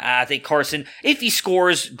down. I think Carson, if he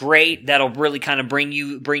scores, great. That'll really kind of bring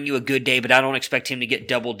you a good day, but I don't expect him to get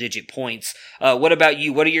double-digit points. What about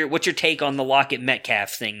you? What's your take on the Lockett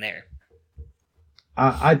Metcalf thing there?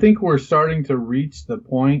 I think we're starting to reach the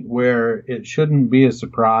point where it shouldn't be a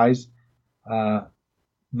surprise.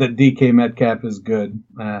 that DK Metcalf is good.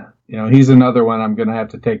 He's another one I'm going to have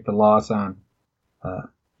to take the loss on.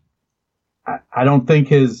 I don't think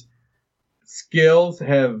his skills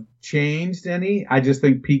have changed any. I just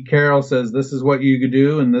think Pete Carroll says, this is what you could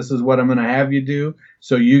do, and this is what I'm going to have you do.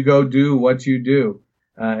 So you go do what you do.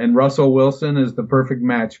 And Russell Wilson is the perfect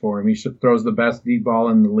match for him. He throws the best deep ball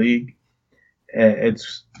in the league.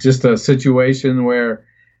 It's just a situation where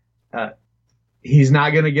he's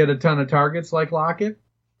not going to get a ton of targets like Lockett,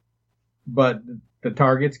 but the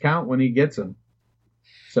targets count when he gets them.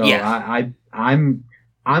 So yeah. I'm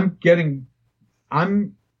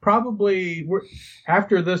probably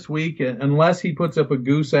after this week, unless he puts up a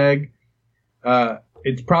goose egg,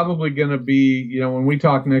 it's probably going to be, when we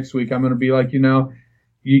talk next week, I'm going to be like,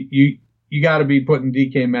 you got to be putting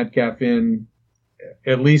DK Metcalf in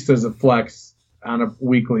at least as a flex on a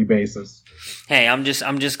weekly basis. Hey, I'm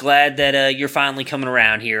just glad that you're finally coming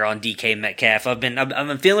around here on DK Metcalf. I've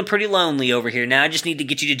been feeling pretty lonely over here. Now I just need to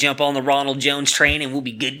get you to jump on the Ronald Jones train, and we'll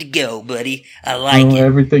be good to go, buddy. I like it.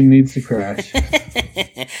 Everything needs to crash.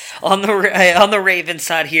 On the Ravens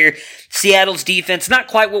side here, Seattle's defense, not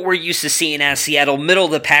quite what we're used to seeing as Seattle, middle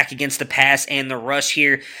of the pack against the pass and the rush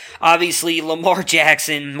here. Obviously, Lamar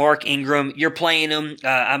Jackson, Mark Ingram, you're playing him.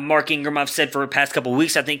 Mark Ingram, I've said for the past couple of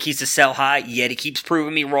weeks, I think he's a sell high, yet he keeps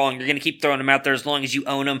proving me wrong. You're going to keep throwing him out there as long as you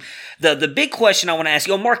own him. The big question I want to ask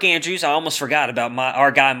you, Mark Andrews, I almost forgot about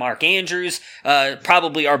our guy Mark Andrews,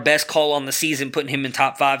 probably our best call on the season, putting him in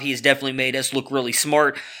top 5. He has definitely made us look really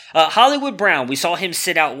smart. Hollywood Brown, we saw him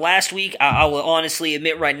sit out last week. I will honestly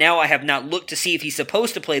admit right now I have not looked to see if he's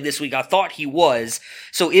supposed to play this week. I thought he was.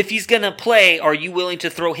 So if he's going to play, are you willing to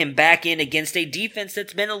throw him back in against a defense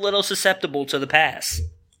that's been a little susceptible to the pass?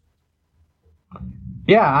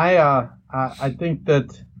 Yeah, I think that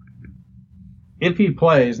if he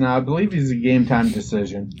plays, now I believe he's a game time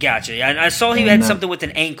decision. Gotcha. I saw he had something with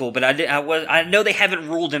an ankle, but I know they haven't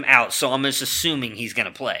ruled him out, so I'm just assuming he's going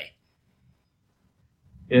to play.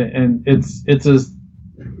 And it's a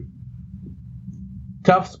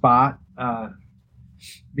tough spot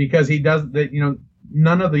because he does that.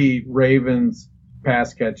 None of the Ravens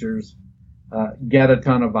pass catchers get a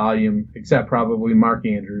ton of volume except probably Mark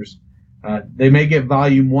Andrews. They may get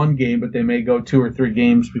volume one game, but they may go 2 or 3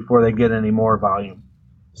 games before they get any more volume.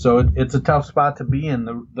 So it's a tough spot to be in.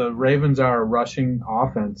 The Ravens are a rushing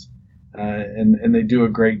offense, and they do a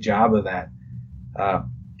great job of that.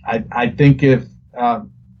 I think if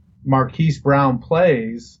Marquise Brown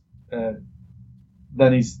plays,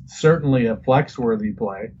 then he's certainly a flex-worthy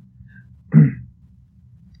play.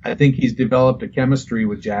 I think he's developed a chemistry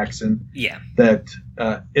with Jackson. Yeah. That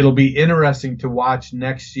it'll be interesting to watch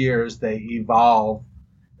next year as they evolve,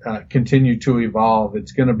 continue to evolve.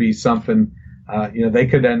 It's going to be something, they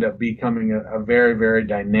could end up becoming a very, very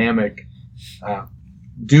dynamic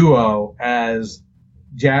duo as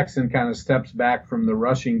Jackson kind of steps back from the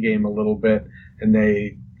rushing game a little bit and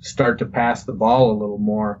they start to pass the ball a little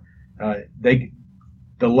more.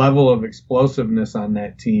 The level of explosiveness on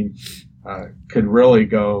that team could really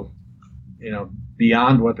go,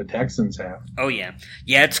 beyond what the Texans have. Oh, yeah.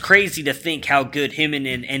 Yeah, it's crazy to think how good him and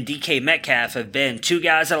DK Metcalf have been. 2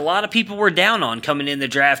 guys that a lot of people were down on coming in the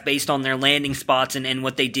draft based on their landing spots and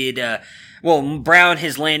what they did. Brown,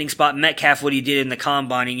 his landing spot, Metcalf, what he did in the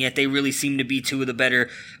combine, and yet they really seem to be 2 of the better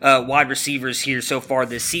wide receivers here so far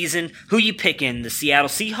this season. Who you picking, the Seattle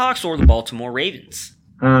Seahawks or the Baltimore Ravens?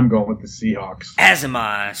 I'm going with the Seahawks. As am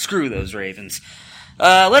I. Screw those Ravens.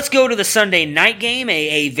 Let's go to the Sunday night game,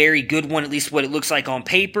 a very good one, at least what it looks like on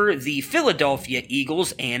paper. The Philadelphia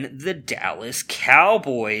Eagles and the Dallas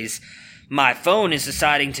Cowboys. My phone is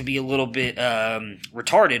deciding to be a little bit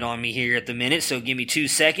retarded on me here at the minute, so give me 2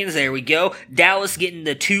 seconds. There we go. Dallas getting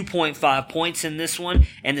the 2.5 points in this one,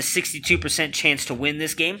 and the 62% chance to win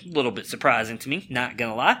this game. A little bit surprising to me, not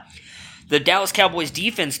gonna lie. The Dallas Cowboys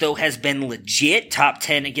defense, though, has been legit, top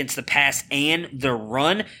 10 against the pass and the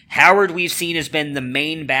run. Howard, we've seen, has been the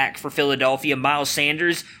main back for Philadelphia. Miles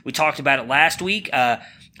Sanders, we talked about it last week.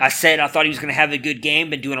 I said I thought he was going to have a good game,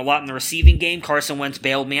 been doing a lot in the receiving game. Carson Wentz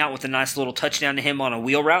bailed me out with a nice little touchdown to him on a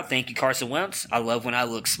wheel route. Thank you, Carson Wentz. I love when I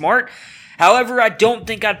look smart. However, I don't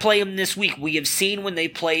think I'd play him this week. We have seen when they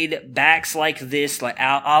played backs like this, like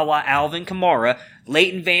a la Alvin Kamara,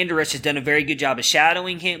 Leighton Vander Esch has done a very good job of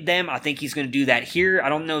shadowing them. I think he's going to do that here. I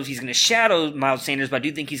don't know if he's going to shadow Miles Sanders, but I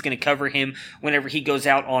do think he's going to cover him whenever he goes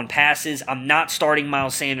out on passes. I'm not starting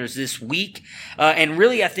Miles Sanders this week. And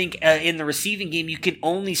really, I think in the receiving game, you can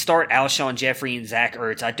only start Alshon Jeffrey and Zach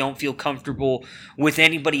Ertz. I don't feel comfortable with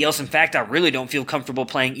anybody else. In fact, I really don't feel comfortable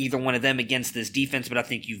playing either one of them against this defense, but I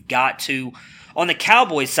think you've got to. to. On the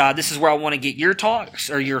Cowboys side, this is where I want to get your talks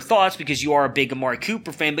or your thoughts because you are a big Amari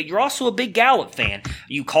Cooper fan, but you're also a big Gallup fan.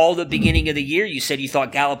 You called the beginning of the year. You said you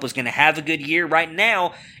thought Gallup was going to have a good year. Right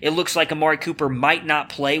now, it looks like Amari Cooper might not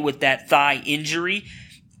play with that thigh injury.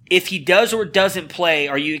 If he does or doesn't play,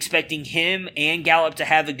 are you expecting him and Gallup to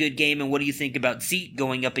have a good game? And what do you think about Zeke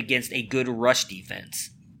going up against a good rush defense?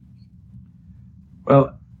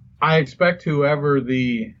 Well, I expect whoever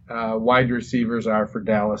the wide receivers are for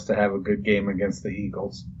Dallas to have a good game against the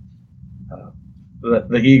Eagles.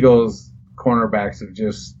 The Eagles cornerbacks have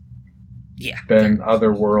just been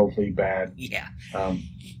otherworldly bad. Yeah.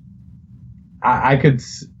 I could,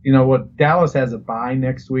 Dallas has a bye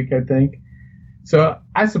next week, I think. So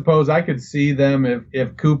I suppose I could see them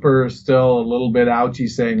if Cooper is still a little bit ouchy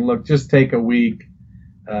saying, look, just take a week.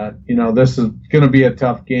 This is going to be a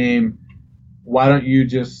tough game. Why don't you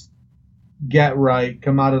just get right,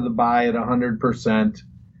 come out of the bye at 100%,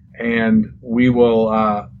 and we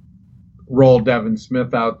will roll Devin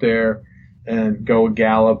Smith out there and go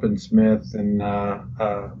Gallup and Smith and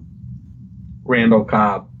Randall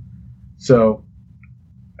Cobb. So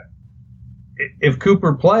if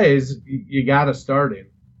Cooper plays, you got to start him.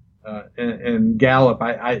 And Gallup,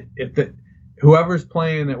 whoever's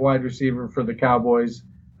playing at wide receiver for the Cowboys,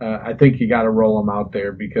 I think you got to roll him out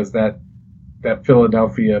there because that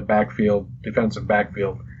Philadelphia defensive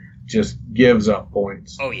backfield, just gives up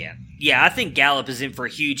points. Oh, yeah. Yeah, I think Gallup is in for a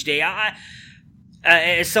huge day.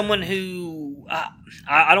 As someone who,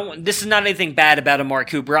 I don't, this is not anything bad about Amari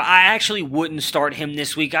Cooper. I actually wouldn't start him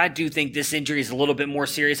this week. I do think this injury is a little bit more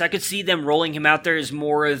serious. I could see them rolling him out there as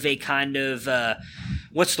more of a kind of,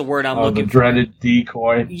 what's the word I'm looking for? The dreaded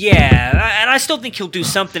decoy. Yeah, and I still think he'll do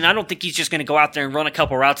something. I don't think he's just going to go out there and run a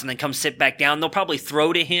couple routes and then come sit back down. They'll probably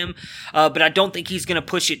throw to him, but I don't think he's going to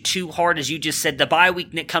push it too hard. As you just said, the bye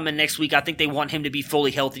week coming next week, I think they want him to be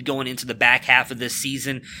fully healthy going into the back half of this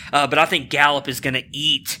season. But I think Gallup is going to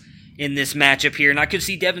eat in this matchup here, and I could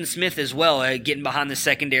see Devin Smith as well getting behind the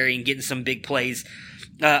secondary and getting some big plays.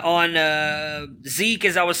 On Zeke,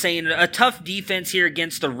 as I was saying, a tough defense here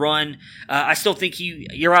against the run. I still think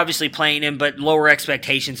you're obviously playing him, but lower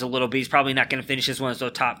expectations a little bit. He's probably not going to finish as one of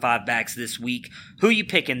those top 5 backs this week. Who you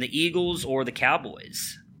picking, the Eagles or the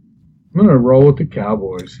Cowboys? I'm going to roll with the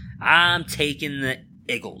Cowboys. I'm taking the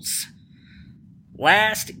Eagles.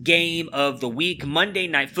 Last game of the week, Monday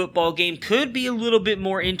Night Football game, could be a little bit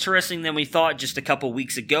more interesting than we thought just a couple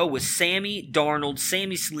weeks ago with Sammy Darnold,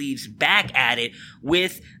 Sammy Sleeves back at it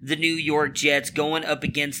with the New York Jets going up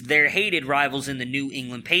against their hated rivals in the New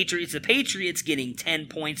England Patriots. The Patriots getting 10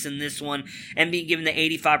 points in this one and being given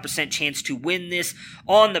the 85% chance to win this.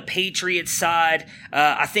 On the Patriots side,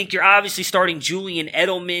 I think you're obviously starting Julian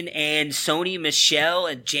Edelman and Sony Michel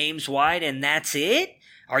and James White, and that's it.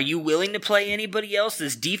 Are you willing to play anybody else?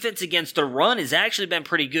 This defense against the run has actually been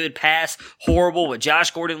pretty good. Pass, horrible, but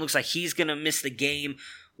Josh Gordon looks like he's going to miss the game.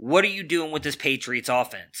 What are you doing with this Patriots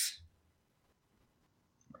offense?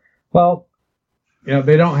 Well,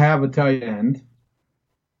 they don't have a tight end.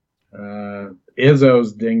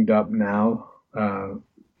 Izzo's dinged up now.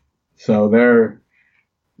 So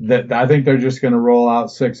I think they're just going to roll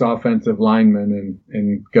out 6 offensive linemen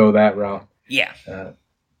and go that route. Yeah.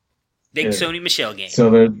 Big Sony Michel game.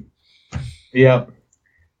 So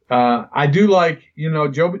I do like,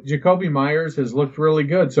 Jacoby Myers has looked really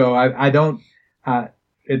good. So I don't,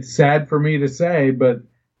 it's sad for me to say, but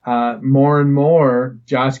more and more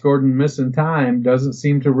Josh Gordon missing time doesn't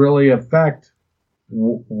seem to really affect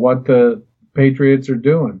what the Patriots are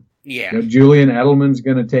doing. Yeah. Julian Edelman's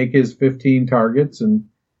going to take his 15 targets and,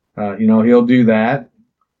 he'll do that.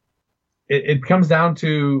 It comes down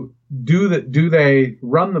to, do they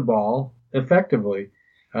run the ball effectively?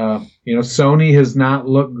 Sony has not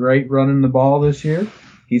looked great running the ball this year.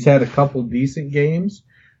 He's had a couple decent games,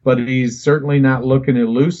 but he's certainly not looking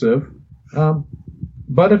elusive.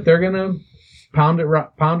 But if they're going to pound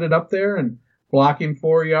it up there and block him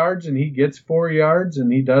 4 yards and he gets 4 yards and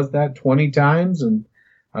he does that 20 times and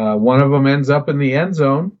one of them ends up in the end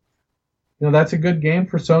zone, that's a good game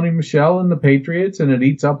for Sony Michel and the Patriots, and it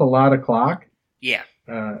eats up a lot of clock. Yeah.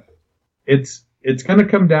 It's going to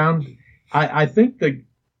come down. I think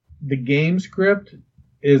the game script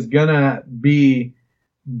is going to be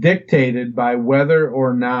dictated by whether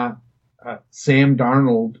or not Sam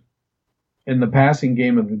Darnold in the passing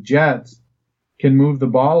game of the Jets can move the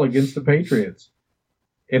ball against the Patriots.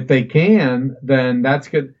 If they can, then that's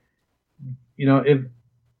good.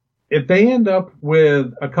 If they end up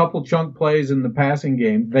with a couple chunk plays in the passing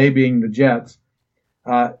game, they being the Jets,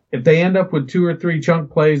 if they end up with 2 or 3 chunk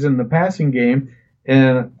plays in the passing game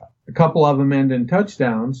and a couple of them end in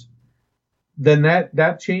touchdowns, then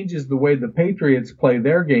that changes the way the Patriots play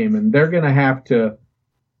their game, and they're going to have to,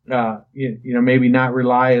 maybe not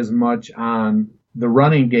rely as much on the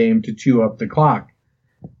running game to chew up the clock.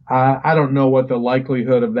 I don't know what the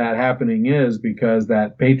likelihood of that happening is, because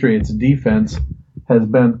that Patriots defense has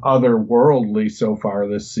been otherworldly so far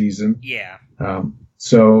this season. Yeah.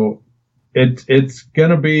 So it's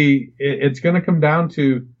gonna come down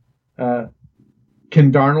to,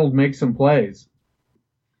 can Darnold make some plays?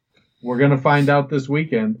 We're gonna find out this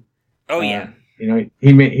weekend. Oh yeah.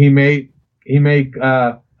 He may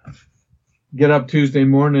get up Tuesday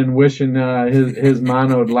morning wishing his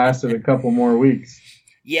mono had lasted a couple more weeks.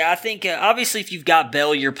 Yeah, I think obviously if you've got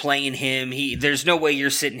Bell, you're playing him. There's no way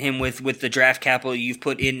you're sitting him with the draft capital you've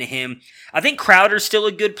put into him. I think Crowder's still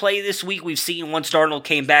a good play this week. We've seen once Darnold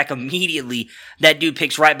came back immediately, that dude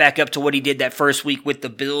picks right back up to what he did that first week with the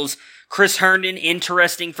Bills. Chris Herndon,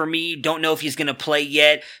 interesting for me. Don't know if he's going to play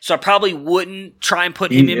yet, so I probably wouldn't try and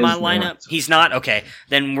put him in my lineup. Not. He's not? Okay.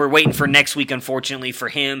 Then we're waiting for next week, unfortunately, for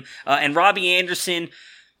him. And Robbie Anderson,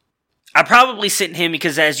 I'm probably sitting him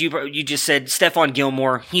because, as you just said, Stephon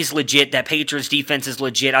Gilmore, he's legit. That Patriots defense is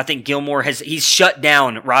legit. I think Gilmore he's shut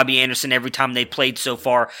down Robbie Anderson every time they played so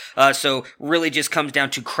far. So really just comes down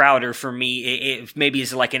to Crowder for me. It maybe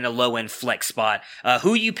is like in a low-end flex spot.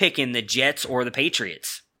 Who you picking, the Jets or the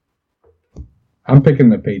Patriots? I'm picking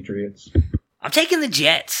the Patriots. I'm taking the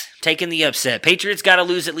Jets, taking the upset. Patriots got to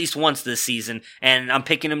lose at least once this season, and I'm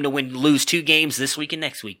picking them to lose 2 games this week and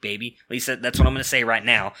next week, baby. At least that's what I'm going to say right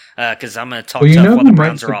now, because I'm going to talk tough while the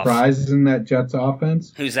Browns are off. Well, you know who might surprise in that Jets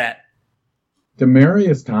offense? Who's that?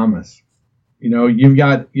 Demaryius Thomas.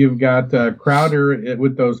 You've got Crowder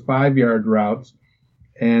with those 5-yard routes,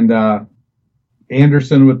 and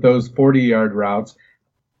Anderson with those 40-yard routes.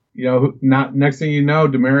 Next thing you know,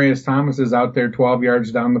 Demaryius Thomas is out there 12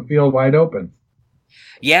 yards down the field wide open.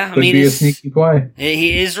 Yeah, Could be a sneaky play.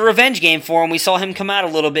 He is a revenge game for him. We saw him come out a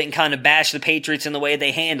little bit and kind of bash the Patriots in the way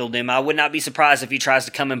they handled him. I would not be surprised if he tries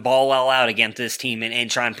to come and ball all out against this team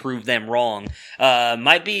and try and prove them wrong.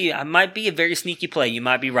 Might be a very sneaky play. You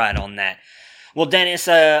might be right on that. Well, Dennis,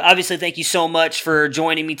 obviously thank you so much for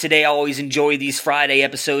joining me today. I always enjoy these Friday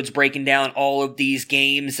episodes, breaking down all of these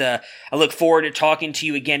games. I look forward to talking to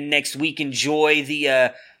you again next week. Enjoy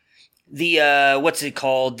the what's it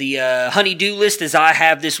called? The honey-do list, as I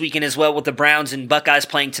have this weekend as well, with the Browns and Buckeyes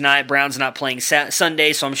playing tonight. Browns not playing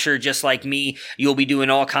Sunday, so I'm sure just like me, you'll be doing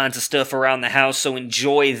all kinds of stuff around the house, so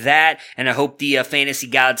enjoy that, and I hope the fantasy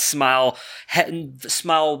gods smile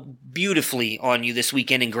beautifully on you this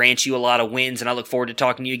weekend and grant you a lot of wins, and I look forward to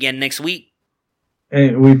talking to you again next week.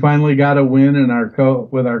 Hey, we finally got a win in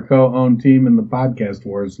with our co-owned team in the Podcast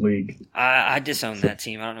Wars League. I disown that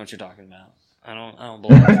team. I don't know what you're talking about. I don't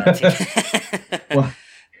belong in that team. Well,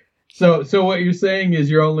 so what you're saying is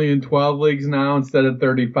you're only in 12 leagues now instead of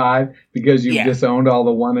 35 because you've disowned all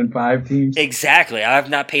the 1 and 5 teams? Exactly.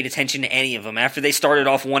 I've not paid attention to any of them. After they started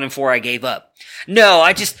off 1 and 4, I gave up. No,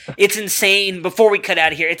 it's insane. Before we cut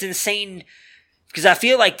out of here, it's insane because I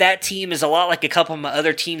feel like that team is a lot like a couple of my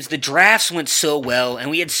other teams. The drafts went so well,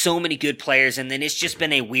 and we had so many good players, and then it's just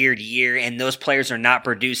been a weird year, and those players are not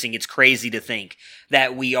producing. It's crazy to think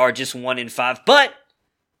that we are just 1 and 5, but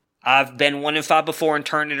I've been 1 and 5 before and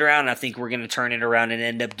turned it around. I think we're going to turn it around and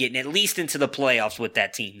end up getting at least into the playoffs with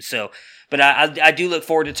that team. So, but I do look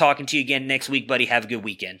forward to talking to you again next week, buddy. Have a good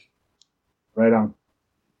weekend. Right on.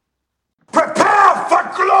 Prepare for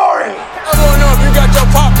glory! I don't know if you got your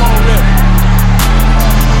popcorn ready.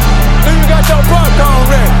 Do you got your popcorn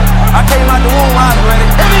ready? I came out the womb, I was ready.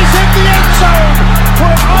 And he's hit the end zone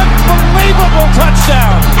for an unbelievable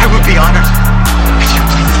touchdown. I would be honored if you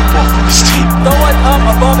played football for this team. Throw it up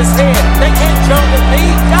above his head. They can't jump with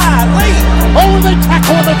me. Golly. Oh, they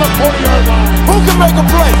tackle him at the 40-yard line. Who can make a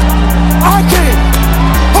play? I can.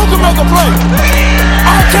 Who can make a play?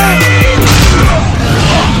 I can.